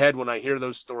shake my head when I hear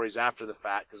those stories after the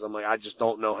fact, because I'm like, I just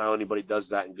don't know how anybody does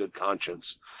that in good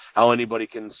conscience, how anybody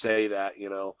can say that, you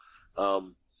know.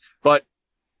 But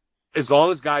as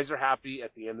long as guys are happy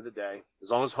at the end of the day,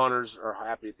 as long as hunters are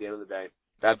happy at the end of the day,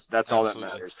 that's all that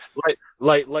matters.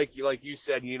 Like you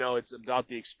said, you know, it's about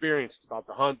the experience, it's about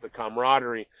the hunt, the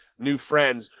camaraderie, new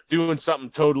friends, doing something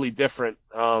totally different.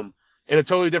 In a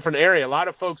totally different area. A lot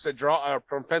of folks that draw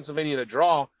from Pennsylvania that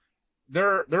draw,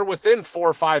 they're within 4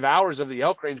 or 5 hours of the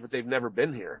elk range, but they've never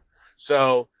been here.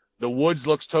 So the woods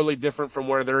looks totally different from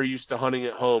where they're used to hunting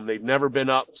at home. They've never been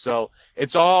up. So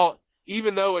it's all,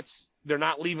 even though they're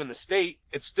not leaving the state,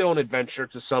 it's still an adventure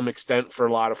to some extent for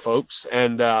a lot of folks.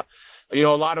 And, you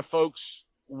know, a lot of folks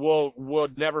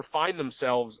would never find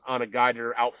themselves on a guided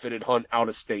or outfitted hunt out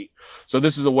of state. So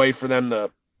this is a way for them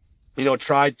to, you know,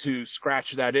 try to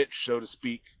scratch that itch, so to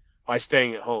speak, by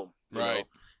staying at home. Right.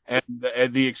 Know?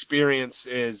 And the experience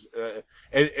is,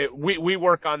 we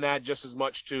work on that just as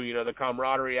much too, you know, the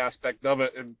camaraderie aspect of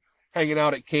it and hanging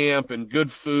out at camp and good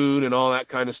food and all that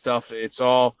kind of stuff. It's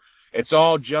all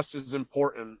just as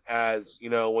important as, you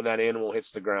know, when that animal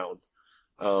hits the ground.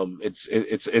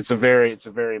 It's a very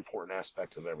important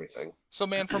aspect of everything. So,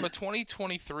 man, from a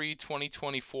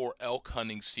 2023-2024 elk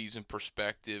hunting season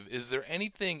perspective, is there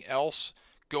anything else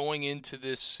going into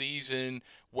this season,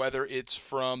 whether it's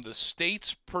from the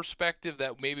state's perspective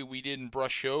that maybe we didn't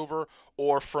brush over,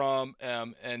 or from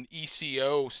an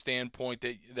ECO standpoint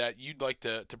that you'd like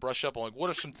to brush up on? Like,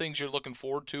 what are some things you're looking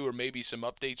forward to, or maybe some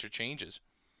updates or changes?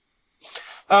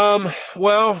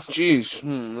 Well, geez,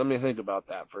 let me think about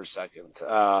that for a second.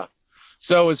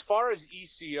 So as far as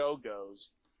ECO goes,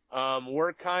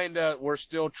 we're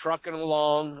still trucking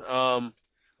along.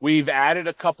 We've added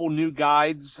a couple new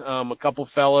guides, a couple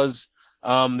fellas,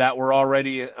 that were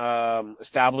already,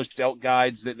 established elk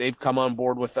guides that they've come on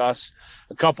board with us.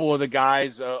 A couple of the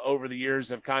guys, over the years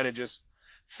have kind of just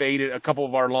faded. A couple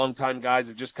of our longtime guys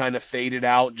have just kind of faded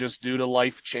out just due to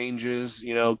life changes,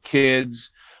 you know, kids,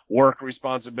 work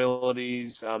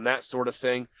responsibilities, that sort of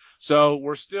thing. So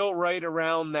we're still right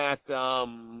around that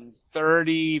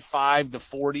 35 to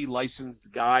 40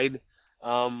 licensed guide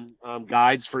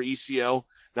guides for ECO.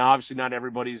 Now, obviously, not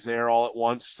everybody's there all at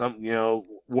once. Some,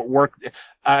 work.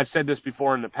 I've said this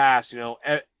before in the past.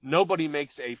 Nobody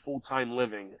makes a full-time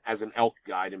living as an elk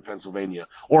guide in Pennsylvania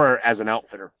or as an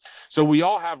outfitter. So we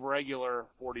all have regular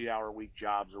 40-hour week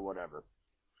jobs or whatever.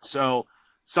 So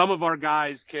some of our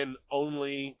guys can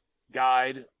only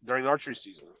guide during archery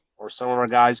season, or some of our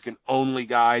guys can only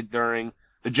guide during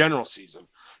the general season.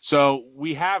 So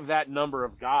we have that number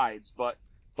of guides, but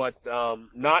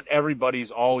not everybody's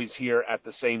always here at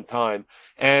the same time.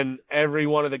 And every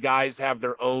one of the guys have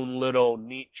their own little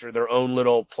niche or their own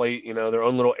little plate, their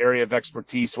own little area of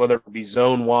expertise, whether it be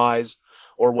zone wise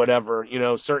or whatever.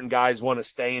 Certain guys want to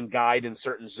stay and guide in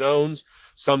certain zones.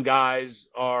 Some guys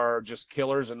are just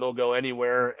killers and they'll go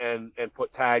anywhere and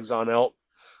put tags on elk.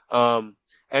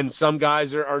 And some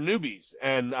guys are newbies,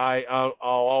 and I'll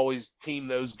always team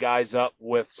those guys up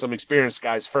with some experienced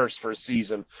guys first for a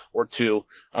season or two,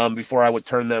 before I would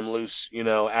turn them loose,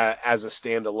 as a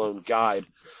standalone guide.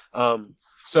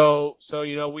 So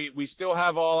we still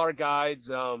have all our guides.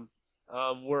 I'm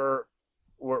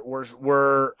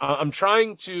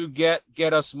trying to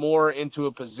get us more into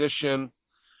a position,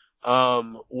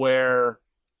 where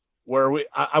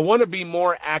I want to be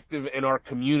more active in our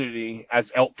community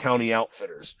as Elk County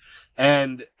outfitters.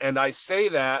 And I say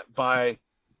that by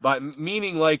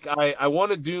meaning like I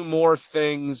want to do more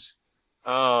things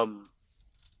to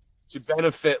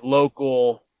benefit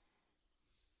local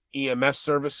EMS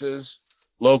services,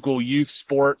 local youth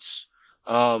sports.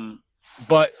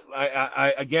 But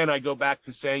I go back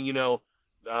to saying,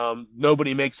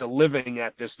 nobody makes a living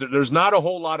at this. There's not a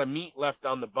whole lot of meat left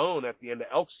on the bone at the end of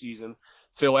elk season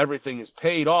till everything is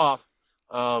paid off.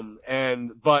 But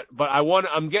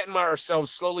I'm getting ourselves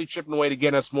slowly chipping away to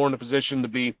get us more in a position to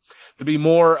be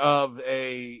more of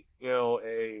a, I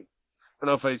don't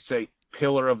know if I'd say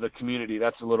pillar of the community.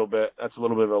 That's a little bit of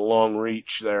a long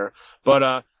reach there, but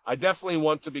I definitely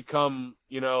want to become,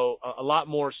 a lot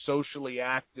more socially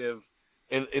active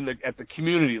at the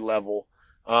community level.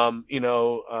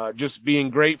 Just being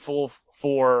grateful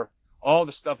for all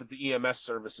the stuff that the EMS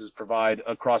services provide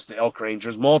across the elk range.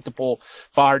 There's multiple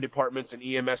fire departments and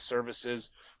EMS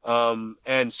services,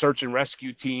 and search and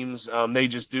rescue teams. They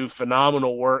just do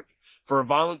phenomenal work for a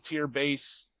volunteer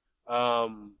base. For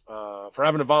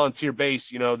having a volunteer base,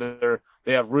 they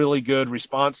have really good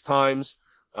response times.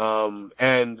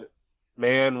 And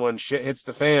man, when shit hits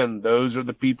the fan, those are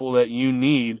the people that you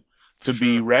need to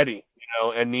be ready,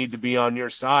 and need to be on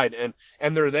your side,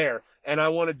 and they're there. And I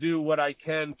want to do what I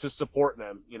can to support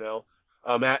them,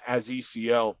 as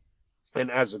ECO and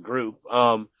as a group.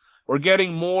 We're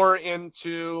getting more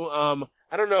into,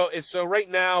 I don't know. So right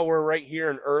now we're right here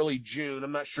in early June.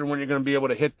 I'm not sure when you're going to be able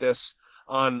to hit this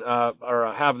on,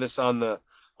 or have this on the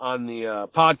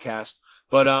podcast,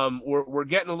 but, we're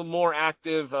getting a little more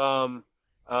active. We're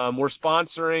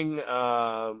sponsoring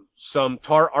some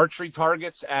archery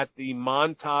targets at the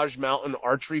Montage Mountain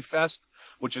Archery Fest,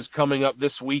 which is coming up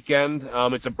this weekend.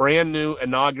 It's a brand new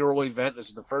inaugural event. This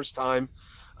is the first time.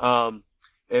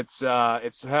 It's held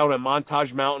at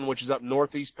Montage Mountain, which is up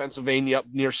northeast Pennsylvania, up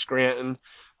near Scranton.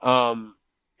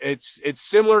 It's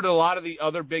similar to a lot of the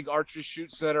other big archery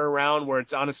shoots that are around, where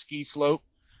it's on a ski slope.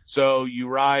 So you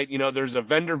ride, there's a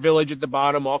vendor village at the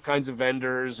bottom, all kinds of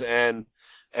vendors and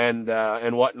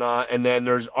whatnot. And then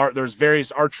there's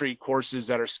various archery courses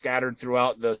that are scattered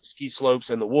throughout the ski slopes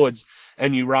and the woods.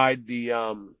 And you ride the,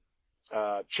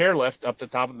 chairlift up the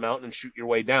top of the mountain and shoot your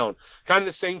way down. Kind of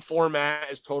the same format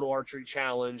as Total Archery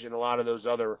Challenge and a lot of those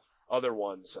other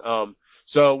ones.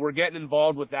 So we're getting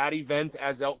involved with that event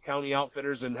as Elk County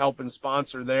Outfitters and helping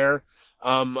sponsor there.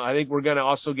 I think we're going to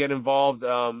also get involved.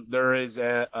 There is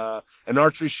an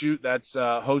archery shoot that's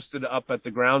hosted up at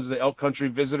the grounds of the Elk Country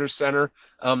Visitor Center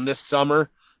this summer.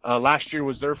 Last year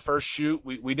was their first shoot.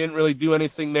 We didn't really do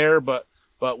anything there, but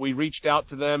we reached out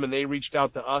to them and they reached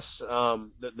out to us,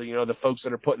 the folks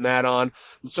that are putting that on.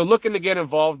 So looking to get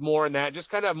involved more in that, just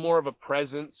kind of have more of a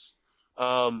presence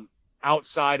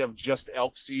outside of just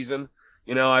elk season.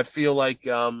 I feel like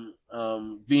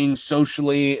being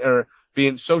socially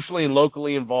and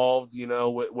locally involved,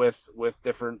 with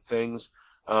different things,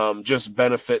 just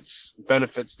benefits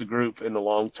the group in the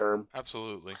long term.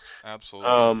 Absolutely.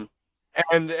 And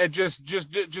it just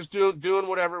doing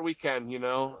whatever we can,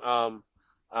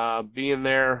 being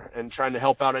there and trying to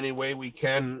help out any way we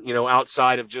can,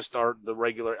 outside of just the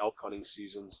regular elk hunting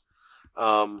seasons.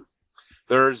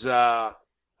 There's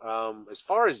as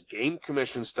far as game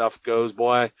commission stuff goes,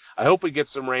 boy, I hope we get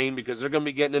some rain, because they're going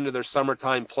to be getting into their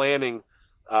summertime planning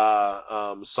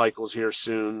cycles here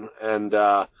soon. And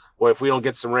boy, if we don't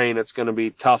get some rain, it's going to be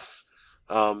tough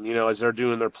as they're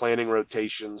doing their planting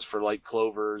rotations for like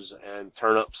clovers and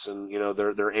turnips and,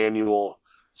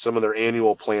 some of their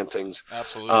annual plantings.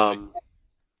 Absolutely.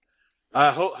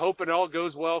 I hope it all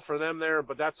goes well for them there,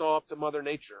 but that's all up to Mother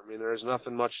Nature. I mean, there's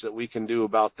nothing much that we can do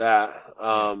about that.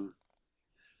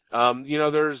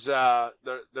 There's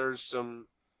some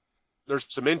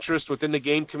interest within the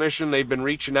Game Commission. They've been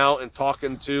reaching out and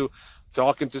talking to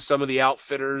some of the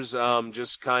outfitters.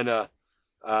 Just kind of,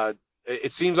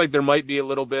 it seems like there might be a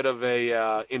little bit of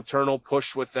a internal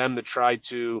push with them to try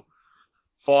to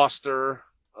foster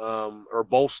or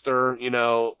bolster,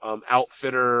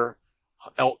 outfitter.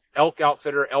 Elk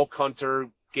outfitter, elk hunter,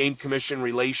 Game Commission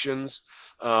relations.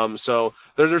 So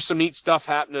there's some neat stuff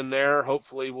happening there.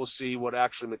 Hopefully we'll see what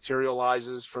actually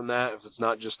materializes from that, if it's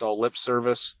not just all lip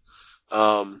service.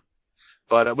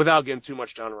 But without getting too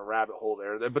much down a rabbit hole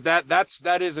there. But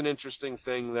that is an interesting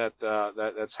thing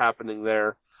that's happening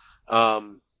there.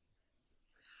 And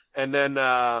then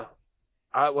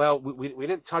we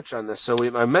didn't touch on this. So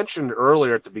I mentioned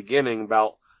earlier at the beginning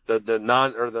about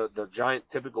the giant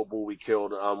typical bull we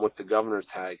killed with the governor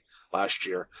tag last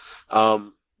year.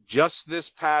 Just this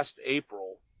past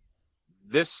April,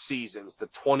 this season's the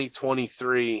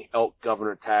 2023 elk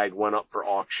governor tag went up for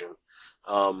auction,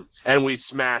 and we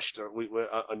smashed a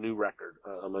new record.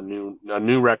 A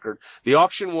new record. The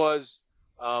auction was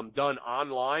done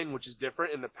online, which is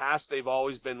different. In the past, they've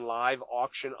always been live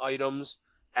auction items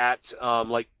at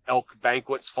like elk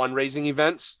banquets, fundraising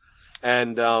events.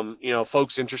 And,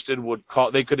 folks interested would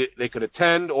call, they could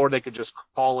attend, or they could just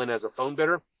call in as a phone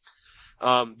bidder.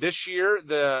 This year,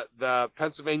 the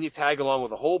Pennsylvania tag, along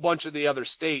with a whole bunch of the other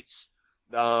states,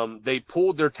 they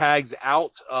pulled their tags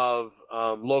out of,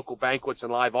 local banquets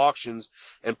and live auctions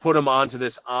and put them onto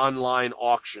this online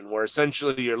auction, where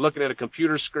essentially you're looking at a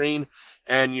computer screen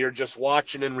and you're just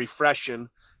watching and refreshing,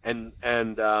 and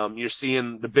you're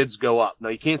seeing the bids go up. Now,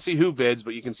 you can't see who bids,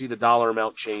 but you can see the dollar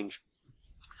amount change.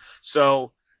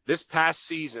 So this past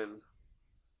season,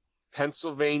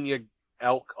 Pennsylvania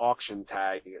elk auction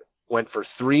tag went for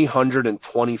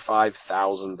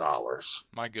 $325,000.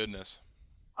 My goodness.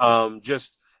 And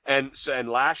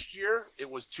last year it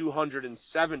was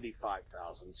 $275,000.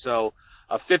 So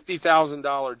a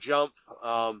 $50,000 jump.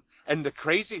 And the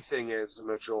crazy thing is,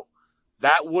 Mitchell,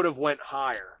 that would have went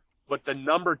higher, but the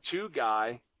number 2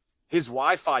 guy, his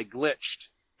Wi-Fi glitched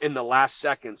in the last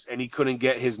seconds and he couldn't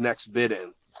get his next bid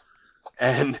in.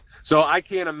 And so I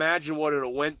can't imagine what it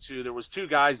went to. There was 2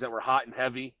 guys that were hot and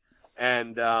heavy,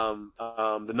 and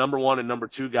the number 1 and number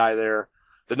 2 guy there,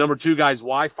 the number 2 guy's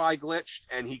Wi-Fi glitched,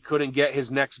 and he couldn't get his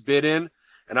next bid in.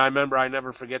 And I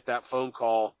never forget that phone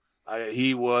call.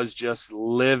 He was just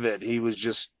livid. He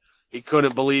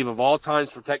couldn't believe, of all times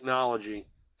for technology,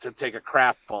 to take a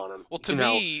crap on him. Well, to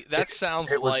me, that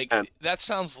sounds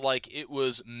like it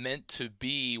was meant to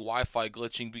be Wi-Fi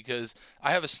glitching, because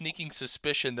I have a sneaking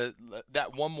suspicion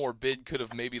that one more bid could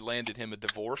have maybe landed him a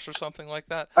divorce or something like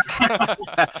that.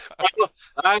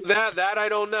 That I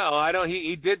don't know.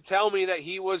 He did tell me that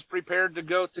he was prepared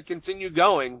to continue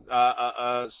going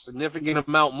a significant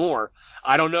amount more.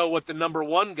 I don't know what the number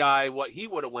 1 guy, what he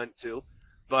would have went to,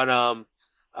 but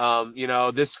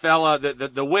this fella,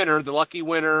 the winner, the lucky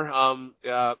winner,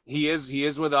 he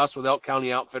is with us with Elk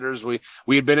County Outfitters. We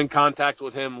had been in contact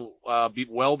with him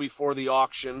well before the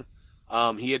auction.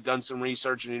 He had done some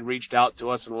research and he reached out to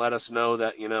us and let us know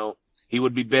that he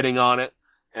would be bidding on it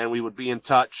and we would be in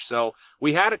touch. So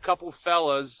we had a couple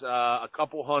fellas, a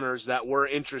couple hunters that were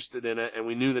interested in it, and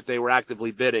we knew that they were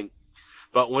actively bidding.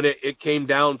 But when it came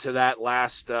down to that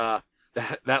last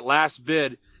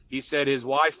bid, he said his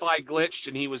Wi-Fi glitched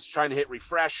and he was trying to hit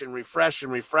refresh and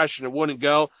it wouldn't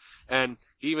go. And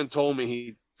he even told me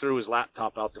he threw his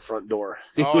laptop out the front door.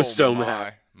 He was so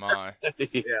mad. My.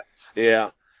 Yeah.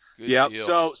 Good Yeah.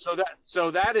 deal.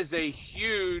 So that is a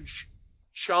huge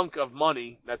chunk of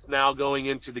money that's now going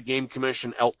into the Game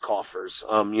Commission elk coffers.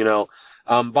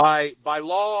 By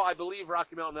law, I believe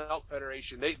Rocky Mountain Elk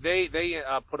Federation, they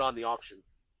put on the auction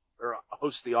or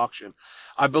host the auction.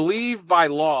 I believe by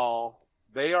law,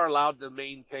 they are allowed to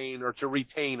maintain, or to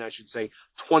retain, I should say,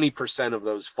 20% of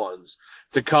those funds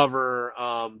to cover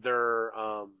their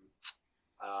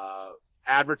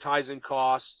advertising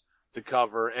costs, to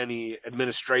cover any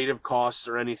administrative costs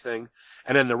or anything.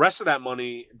 And then the rest of that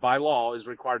money, by law, is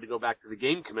required to go back to the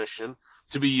Game Commission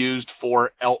to be used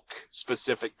for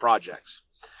elk-specific projects.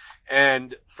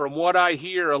 And from what I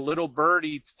hear, a little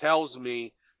birdie tells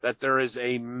me that there is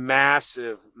a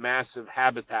massive, massive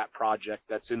habitat project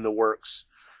that's in the works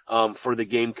for the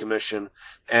Game Commission.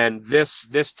 And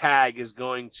this tag is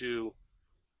going to,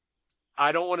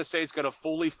 I don't want to say it's going to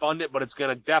fully fund it, but it's going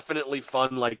to definitely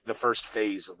fund like the first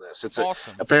phase of this. It's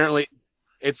awesome. Apparently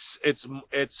it's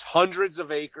hundreds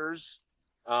of acres,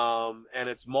 and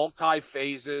it's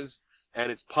multi-phases,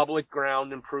 and it's public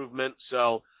ground improvement.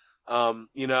 So, a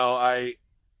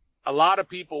lot of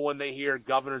people, when they hear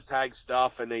governor's tag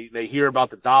stuff and they hear about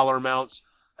the dollar amounts,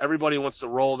 everybody wants to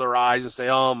roll their eyes and say,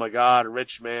 oh my God, a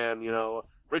rich man,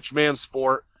 rich man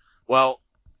sport. Well,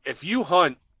 if you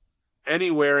hunt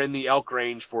anywhere in the elk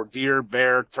range for deer,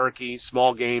 bear, turkey,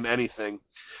 small game, anything,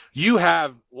 you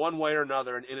have one way or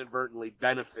another and inadvertently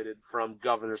benefited from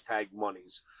governor's tag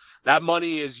monies. That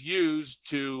money is used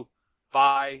to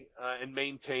buy and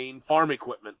maintain farm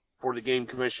equipment for the Game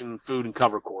Commission food and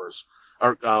cover corps,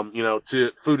 or,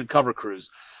 to food and cover crews,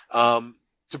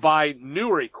 to buy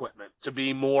newer equipment to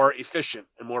be more efficient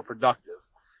and more productive.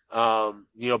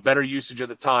 Better usage of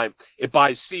the time. It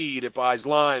buys seed, it buys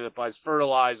lime, it buys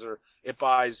fertilizer, it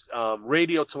buys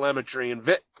radio telemetry and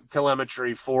vit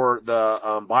telemetry for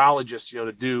the biologists,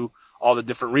 to do all the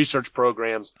different research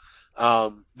programs.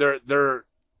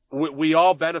 We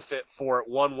all benefit for it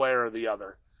one way or the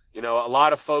other. A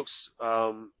lot of folks,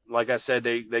 like I said,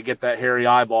 they get that hairy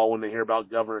eyeball when they hear about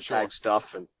governor tag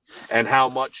stuff and how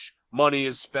much money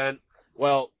is spent.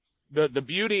 Well, the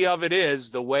beauty of it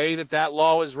is the way that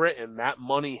law is written, that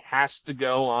money has to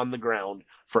go on the ground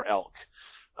for elk.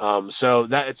 So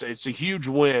that it's a huge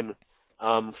win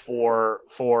for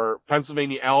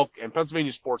Pennsylvania elk and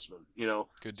Pennsylvania sportsmen.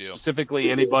 Good deal.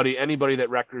 Specifically anybody that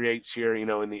recreates here,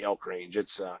 in the elk range.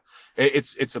 It's a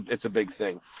big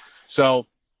thing. So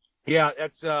yeah,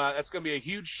 that's going to be a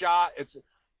huge shot.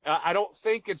 I don't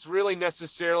think it's really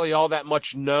necessarily all that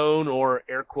much known or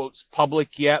air quotes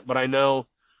public yet, but I know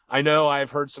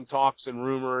I've heard some talks and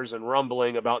rumors and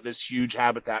rumbling about this huge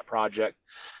habitat project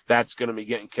that's going to be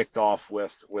getting kicked off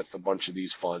with a bunch of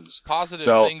these funds. Positive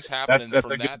things happening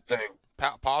from that.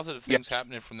 Positive things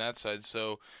happening from that side.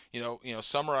 So,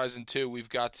 summarizing too, we've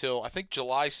got till I think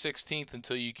July 16th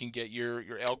until you can get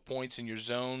your elk points and your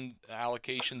zone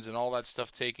allocations and all that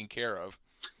stuff taken care of.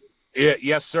 Yeah,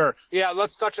 yes, sir. Yeah,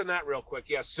 let's touch on that real quick.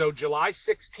 Yes, so July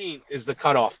 16th is the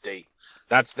cutoff date.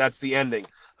 That's the ending.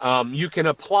 You can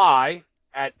apply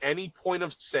at any point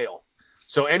of sale.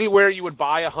 So anywhere you would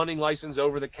buy a hunting license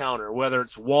over the counter, whether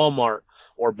it's Walmart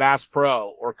or Bass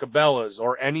Pro or Cabela's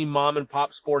or any mom and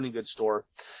pop sporting goods store,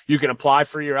 you can apply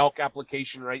for your elk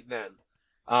application right then.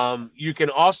 You can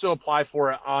also apply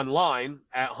for it online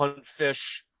at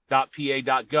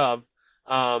huntfish.pa.gov.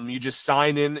 You just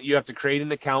sign in. You have to create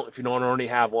an account if you don't already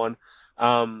have one.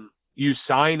 You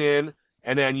sign in,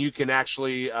 and then you can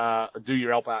actually do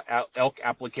your elk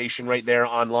application right there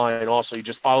online. Also, you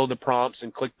just follow the prompts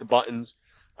and click the buttons.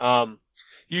 So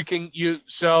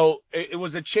it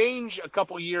was a change a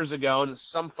couple years ago, and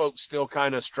some folks still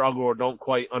kind of struggle or don't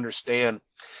quite understand.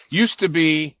 Used to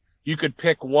be you could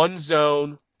pick one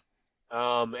zone,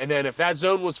 and then if that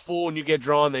zone was full and you get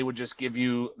drawn, they would just give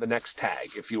you the next tag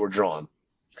if you were drawn.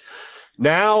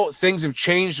 Now things have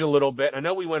changed a little bit. I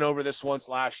know we went over this once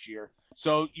last year.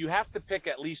 So you have to pick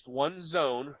at least one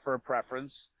zone for a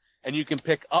preference, and you can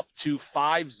pick up to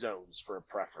 5 zones for a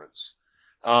preference.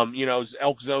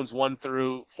 Elk zones 1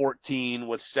 through 14,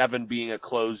 with 7 being a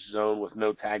closed zone with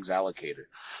no tags allocated.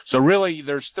 So really,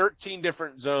 there's 13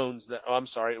 different zones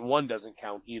one doesn't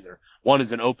count either. 1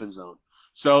 is an open zone.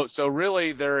 So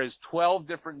really, there is 12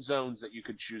 different zones that you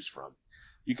could choose from.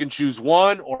 You can choose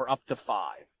 1 or up to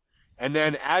 5. And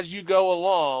then as you go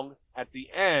along, at the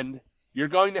end, you're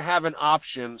going to have an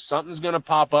option. Something's going to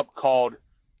pop up called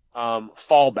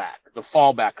fallback, the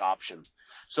fallback option.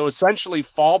 So essentially,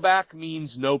 fallback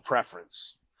means no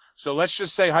preference. So let's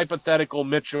just say, hypothetical,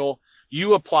 Mitchell,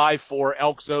 you apply for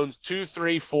elk zones 2,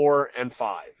 3, 4, and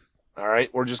 5. All right,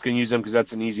 we're just going to use them because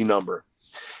that's an easy number.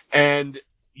 And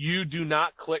you do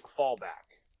not click fallback.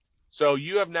 So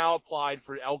you have now applied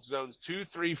for elk zones 2,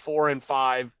 3, 4, and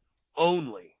 5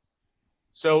 only.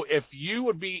 So if you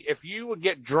would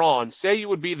get drawn, say you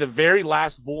would be the very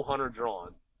last bull hunter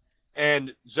drawn,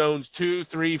 and zones 2,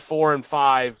 3, 4, and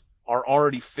 5 are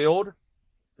already filled,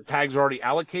 the tags are already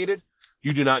allocated,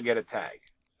 you do not get a tag.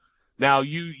 Now,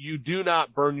 you do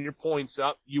not burn your points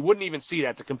up. You wouldn't even see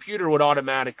that. The computer would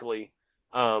automatically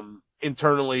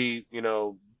internally,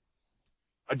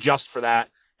 adjust for that,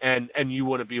 and you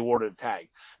wouldn't be awarded a tag.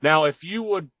 Now, if you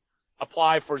would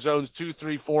apply for zones 2,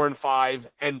 3, 4, and 5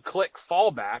 and click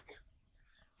fallback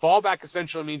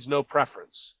essentially means no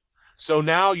preference. So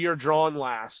now you're drawn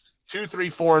last. 2, 3,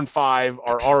 4, and 5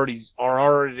 are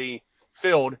already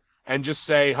filled, and just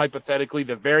say, hypothetically,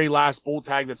 the very last bull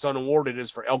tag that's unawarded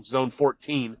is for elk zone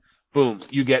 14. Boom,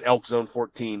 you get elk zone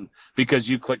 14 because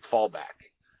you clicked fallback.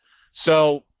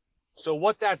 So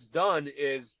what that's done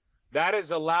is that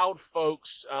has allowed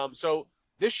folks. So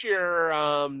this year,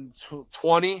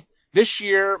 20. This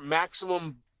year,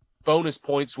 maximum bonus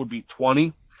points would be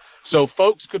 20. So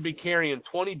folks could be carrying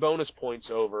 20 bonus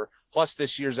points over plus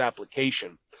this year's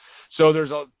application. So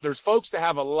there's folks that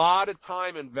have a lot of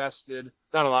time invested,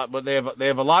 not a lot, but they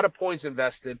have a lot of points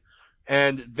invested,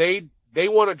 and they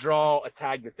want to draw a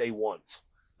tag that they want.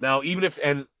 Now, even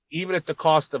at the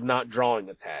cost of not drawing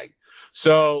a tag.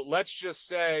 So let's just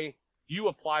say you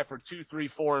apply for 2, 3,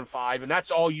 4, and 5, and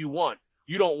that's all you want.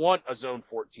 You don't want a Zone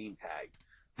 14 tag.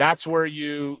 That's where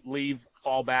you leave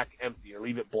fallback empty or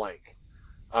leave it blank.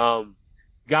 Some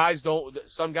guys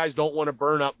don't want to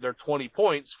burn up their 20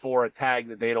 points for a tag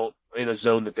that they don't, in a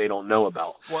zone that they don't know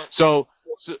about. Well, so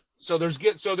there's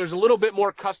a little bit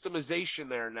more customization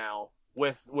there now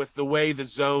with the way the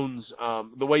zones,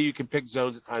 the way you can pick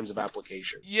zones at times of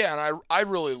application. Yeah, and I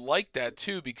really like that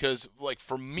too, because like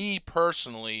for me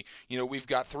personally, we've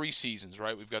got 3 seasons,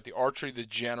 right? We've got the archery, the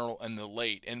general, and the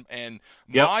late. And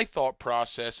Yep. my thought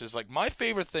process is like my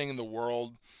favorite thing in the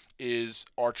world is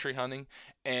archery hunting.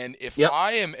 And if Yep.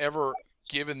 I am ever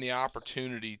given the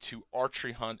opportunity to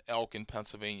archery hunt elk in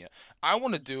Pennsylvania, I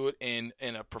want to do it in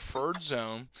a preferred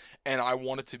zone, and I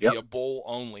want it to be Yep. a bull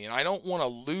only, and I don't want to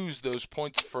lose those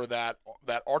points for that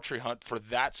archery hunt for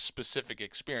that specific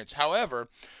experience. However,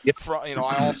 Yep.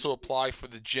 I also apply for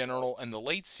the general and the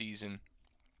late season.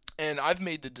 And I've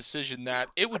made the decision that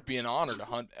it would be an honor to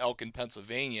hunt elk in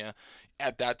Pennsylvania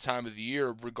at that time of the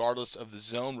year, regardless of the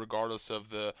zone, regardless of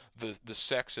the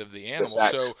sex of the animal.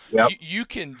 sex. So Yep. you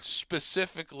can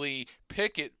specifically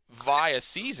pick it via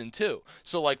season too.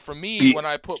 So like for me, when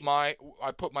I put my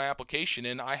application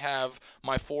in, I have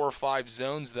my 4 or 5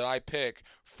 zones that I pick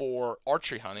for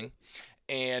archery hunting.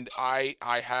 And I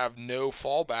have no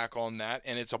fallback on that,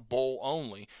 and it's a bull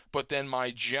only. But then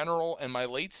my general and my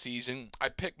late season, I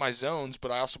pick my zones,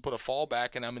 but I also put a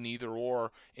fallback, and I'm an either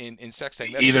or in sex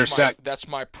tag. That's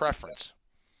my preference.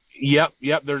 Yep.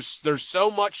 There's so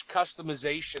much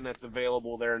customization that's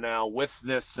available there now with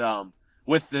this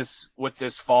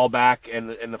fallback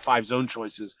and the 5 zone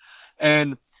choices.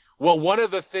 And well, one of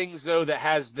the things though that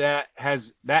has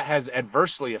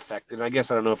adversely affected, and I guess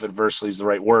I don't know if adversely is the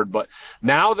right word, but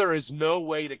now there is no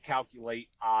way to calculate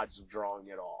odds of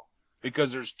drawing at all,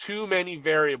 because there's too many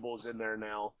variables in there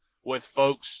now, with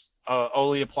folks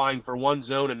only applying for one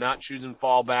zone and not choosing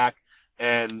fallback,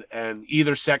 and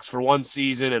either sex for one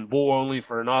season and bull only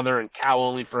for another and cow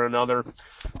only for another.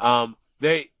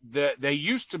 They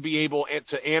used to be able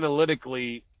to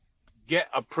analytically get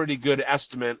a pretty good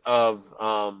estimate of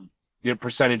your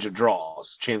percentage of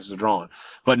draws, chances of drawing.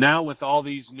 But now with all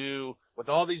these new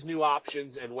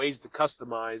options and ways to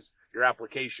customize your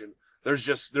application,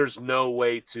 there's no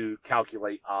way to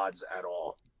calculate odds at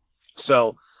all.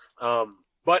 So,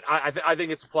 but I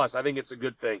think it's a plus. I think it's a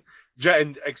good thing,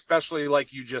 and especially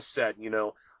like you just said,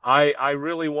 I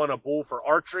really want a bull for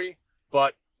archery,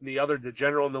 but the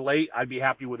general and the late, I'd be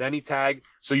happy with any tag,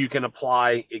 so you can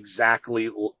apply exactly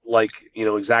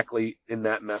exactly in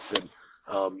that method,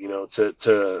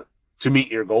 to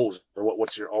meet your goals, or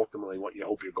what you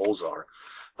hope your goals are.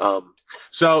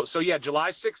 So yeah,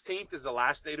 July 16th is the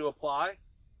last day to apply.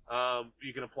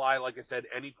 You can apply, like I said,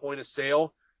 any point of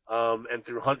sale, and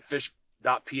through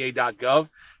huntfish.pa.gov.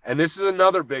 And this is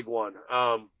another big one.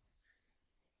 On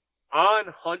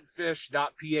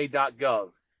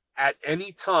huntfish.pa.gov, at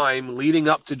any time leading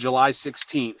up to July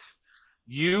 16th,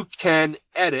 you can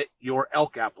edit your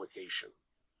elk application.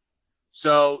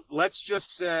 So let's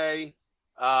just say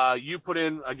you put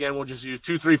in, again, we'll just use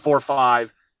 2, 3, 4,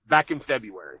 5 back in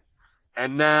February.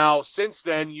 And now since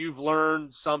then you've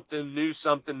learned something, knew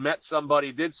something, met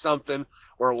somebody, did something,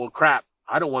 or, well, crap,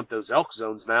 I don't want those elk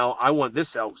zones now. I want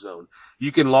this elk zone.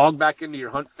 You can log back into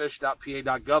your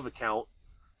huntfish.pa.gov account,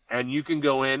 and you can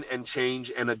go in and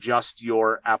change and adjust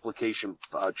your application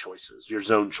choices, your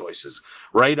zone choices,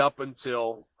 right up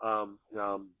until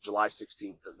July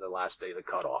 16th, the last day of the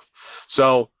cutoff.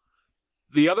 So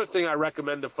the other thing I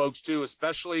recommend to folks too,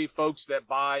 especially folks that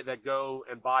go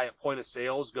and buy at point of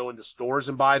sales, go into stores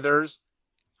and buy theirs.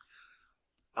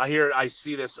 I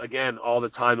see this again all the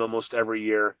time, almost every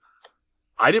year.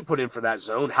 I didn't put in for that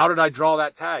zone. How did I draw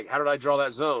that tag? How did I draw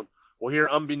that zone? Well, here,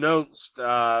 unbeknownst,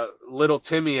 little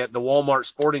Timmy at the Walmart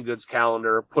sporting goods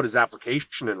calendar put his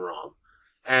application in wrong,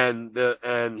 and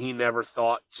he never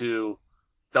thought to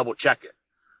double check it.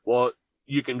 Well,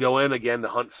 you can go in again to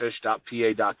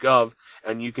huntfish.pa.gov,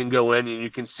 and you can go in and you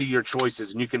can see your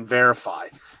choices, and you can verify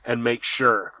and make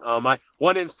sure.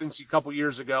 One instance a couple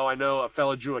years ago, I know a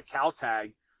fella drew a cow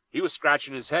tag he was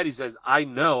scratching his head. He says, I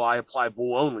know I apply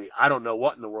bull only. I don't know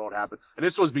what in the world happened. And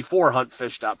this was before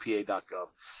huntfish.pa.gov.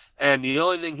 And the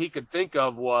only thing he could think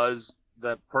of was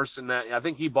the person that, I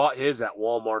think he bought his at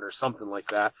Walmart or something like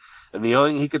that. And the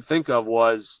only thing he could think of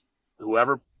was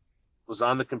whoever was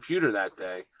on the computer that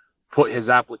day put his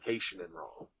application in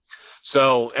wrong.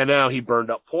 So, and now he burned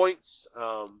up points.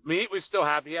 I mean, he was still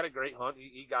happy. He had a great hunt.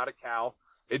 He got a cow.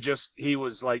 It just, he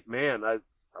was like, man, I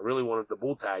really wanted the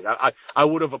bull tag. I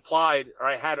would have applied, or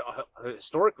I had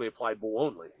historically applied bull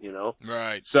only, you know?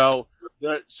 Right. So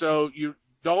you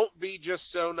don't be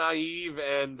just so naive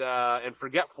and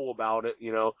forgetful about it,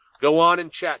 you know? Go on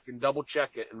and check and double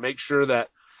check it and make sure that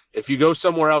if you go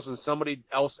somewhere else and somebody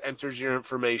else enters your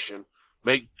information,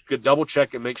 double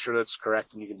check and make sure that's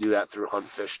correct, and you can do that through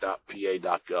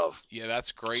huntfish.pa.gov. Yeah,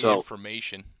 that's great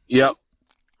information. Yep.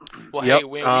 Well, hey,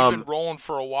 Wayne, you've been rolling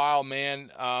for a while,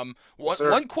 man.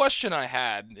 One question I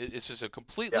had, this is a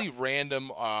completely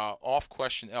random off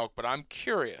question, Elk, but I'm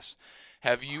curious.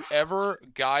 Have you ever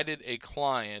guided a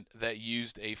client that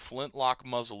used a flintlock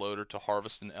muzzleloader to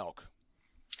harvest an elk?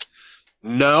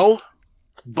 No,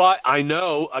 but I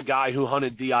know a guy who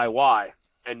hunted DIY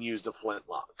and used a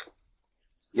flintlock.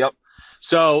 Yep.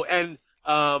 So, and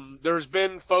there's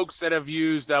been folks that have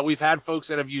used, we've had folks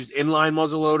that have used inline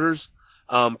muzzleloaders,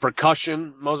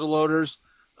 percussion muzzleloaders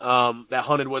that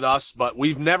hunted with us, but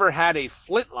we've never had a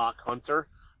flintlock hunter.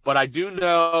 But I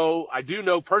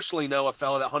personally know a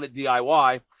fellow that hunted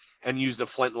DIY and used a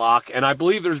flintlock, and I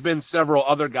believe there's been several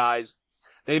other guys.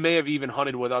 They may have even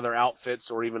hunted with other outfits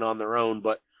or even on their own,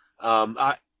 but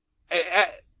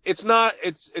it's not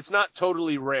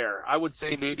totally rare. I would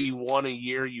say maybe one a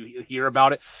year you hear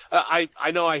about it.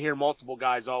 I know I hear multiple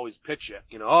guys always pitch it.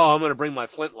 You know, I'm going to bring my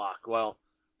flintlock. Well,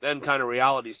 then kind of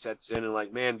reality sets in, and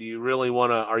like, man,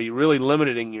 are you really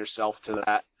limiting yourself to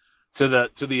that? To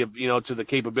the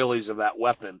capabilities of that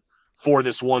weapon for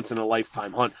this once in a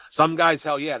lifetime hunt. Some guys,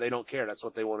 hell yeah, they don't care. That's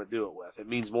what they want to do it with. It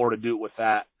means more to do it with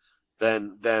that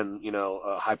than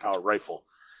a high powered rifle.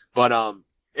 But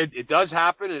it does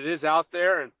happen. It is out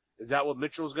there. And is that what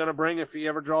Mitchell's going to bring if he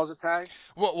ever draws a tag?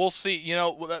 Well, we'll see. You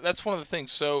know, that's one of the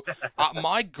things. So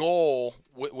my goal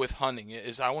with hunting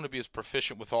is I want to be as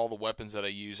proficient with all the weapons that I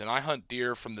use. And I hunt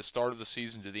deer from the start of the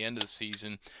season to the end of the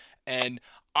season. And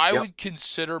I would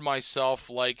consider myself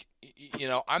like, you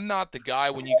know, I'm not the guy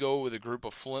when you go with a group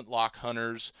of flintlock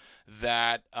hunters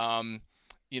that,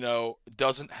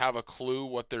 doesn't have a clue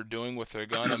what they're doing with their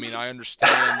gun. I mean, I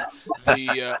understand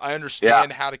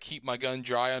how to keep my gun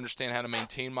dry. I understand how to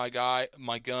maintain my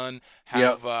gun,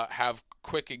 have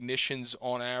quick ignitions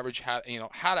on average,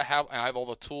 I have all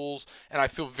the tools, and I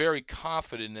feel very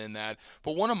confident in that.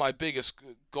 But one of my biggest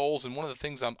goals, and one of the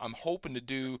things I'm hoping to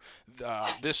do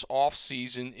this off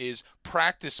season, is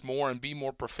practice more and be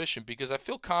more proficient, because I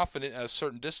feel confident at a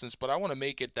certain distance, but I want to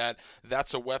make it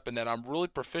that's a weapon that I'm really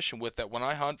proficient with, that when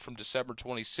I hunt from December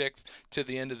 26th to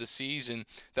the end of the season,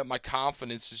 that my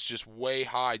confidence is just way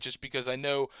high, just because I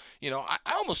know, I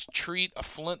almost treat a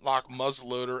flintlock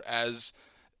muzzleloader as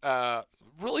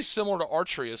really similar to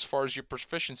archery as far as your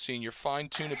proficiency and your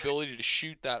fine-tuned ability to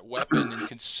shoot that weapon and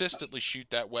consistently shoot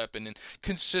that weapon and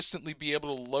consistently be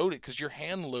able to load it, because you're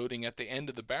hand loading at the end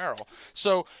of the barrel.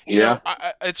 So,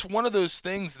 it's one of those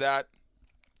things that,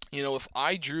 if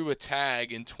I drew a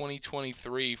tag in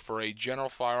 2023 for a General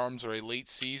Firearms or a late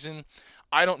season,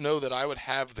 I don't know that I would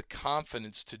have the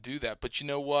confidence to do that. But you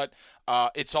know what?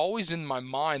 It's always in my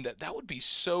mind that would be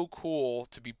so cool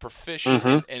to be proficient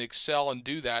and excel and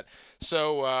do that.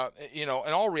 So, in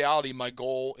all reality, my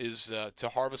goal is to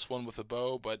harvest one with a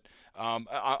bow. But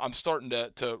I'm starting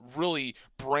to really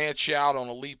branch out on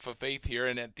a leap of faith here.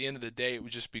 And at the end of the day, it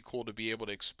would just be cool to be able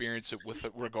to experience it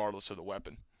regardless of the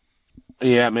weapon.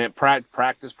 Yeah, man,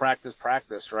 practice,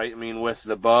 right? I mean, with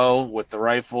the bow, with the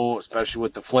rifle, especially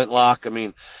with the flintlock. I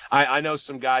mean, I know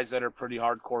some guys that are pretty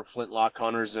hardcore flintlock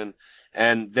hunters, and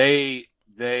they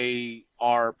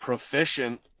are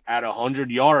proficient at 100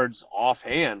 yards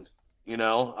offhand,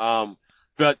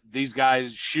 but these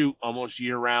guys shoot almost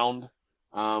year round.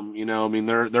 I mean,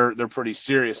 they're pretty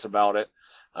serious about it.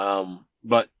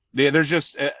 But there's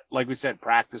just, like we said,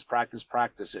 practice.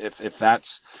 If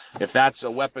that's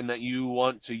a weapon that you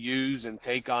want to use and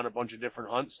take on a bunch of different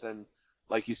hunts, then,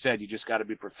 like you said, you just got to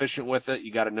be proficient with it.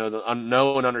 You got to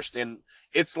know and understand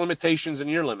its limitations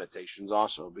and your limitations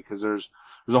also, because there's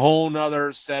a whole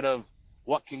nother set of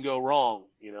what can go wrong,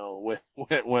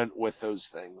 with those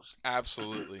things.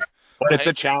 Absolutely. But it's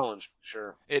a challenge,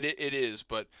 sure. It is.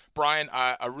 But Brian,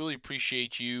 I really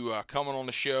appreciate you coming on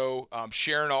the show,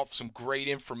 sharing off some great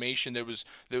information. There was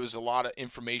a lot of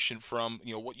information from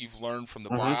what you've learned from the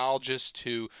biologist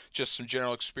to just some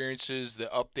general experiences, the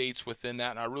updates within that,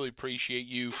 and I really appreciate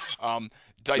you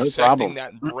dissecting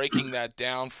that and breaking that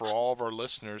down for all of our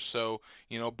listeners. So,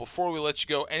 before we let you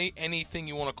go, anything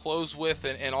you want to close with,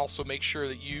 and also make sure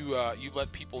that you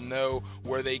let people know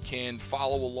where they can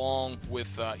follow along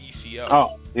with ECO.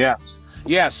 Oh, yes.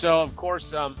 Yeah, so of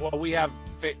course, we have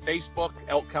Facebook,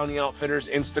 Elk County Outfitters,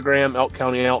 Instagram, Elk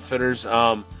County Outfitters,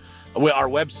 our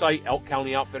website,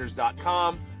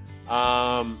 elkcountyoutfitters.com,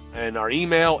 and our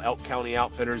email,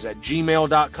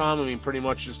 elkcountyoutfitters@gmail.com. I mean, pretty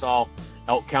much just all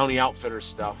Elk County Outfitters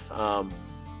stuff.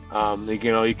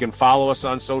 You can follow us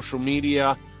on social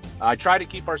media. I try to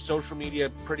keep our social media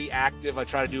pretty active. I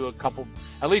try to do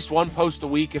at least one post a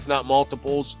week, if not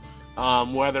multiples,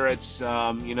 whether it's,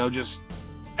 just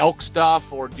elk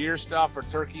stuff or deer stuff or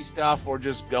turkey stuff or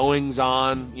just goings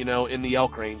on, in the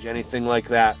elk range, anything like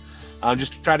that.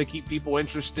 Just try to keep people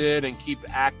interested and keep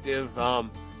active.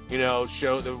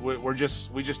 Show that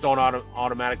we just don't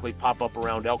automatically pop up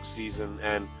around elk season,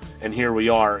 and here we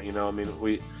are.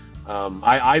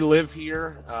 I live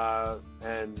here,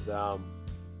 and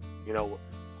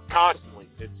constantly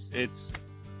it's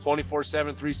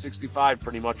 24/7, 365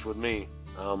 pretty much with me.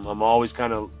 I'm always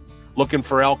kind of looking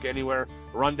for elk anywhere.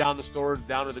 Run down the store,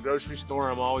 down to the grocery store.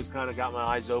 I'm always kind of got my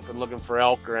eyes open looking for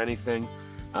elk or anything.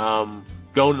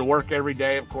 Going to work every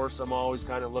day, of course, I'm always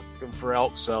kind of looking for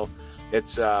elk. So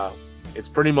it's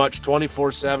pretty much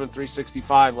 24/7,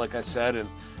 365, like I said. And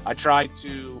I try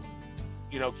to,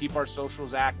 keep our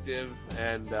socials active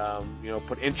and,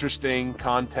 put interesting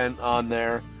content on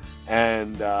there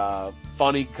and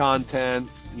funny content,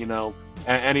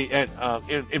 any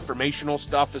informational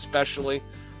stuff especially.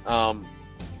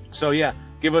 So yeah,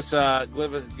 give us a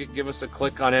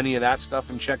click on any of that stuff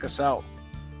and check us out.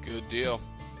 Good deal.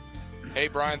 Hey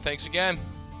Brian, thanks again.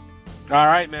 All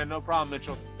right, man, no problem,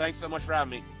 Mitchell. Thanks so much for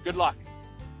having me. Good luck.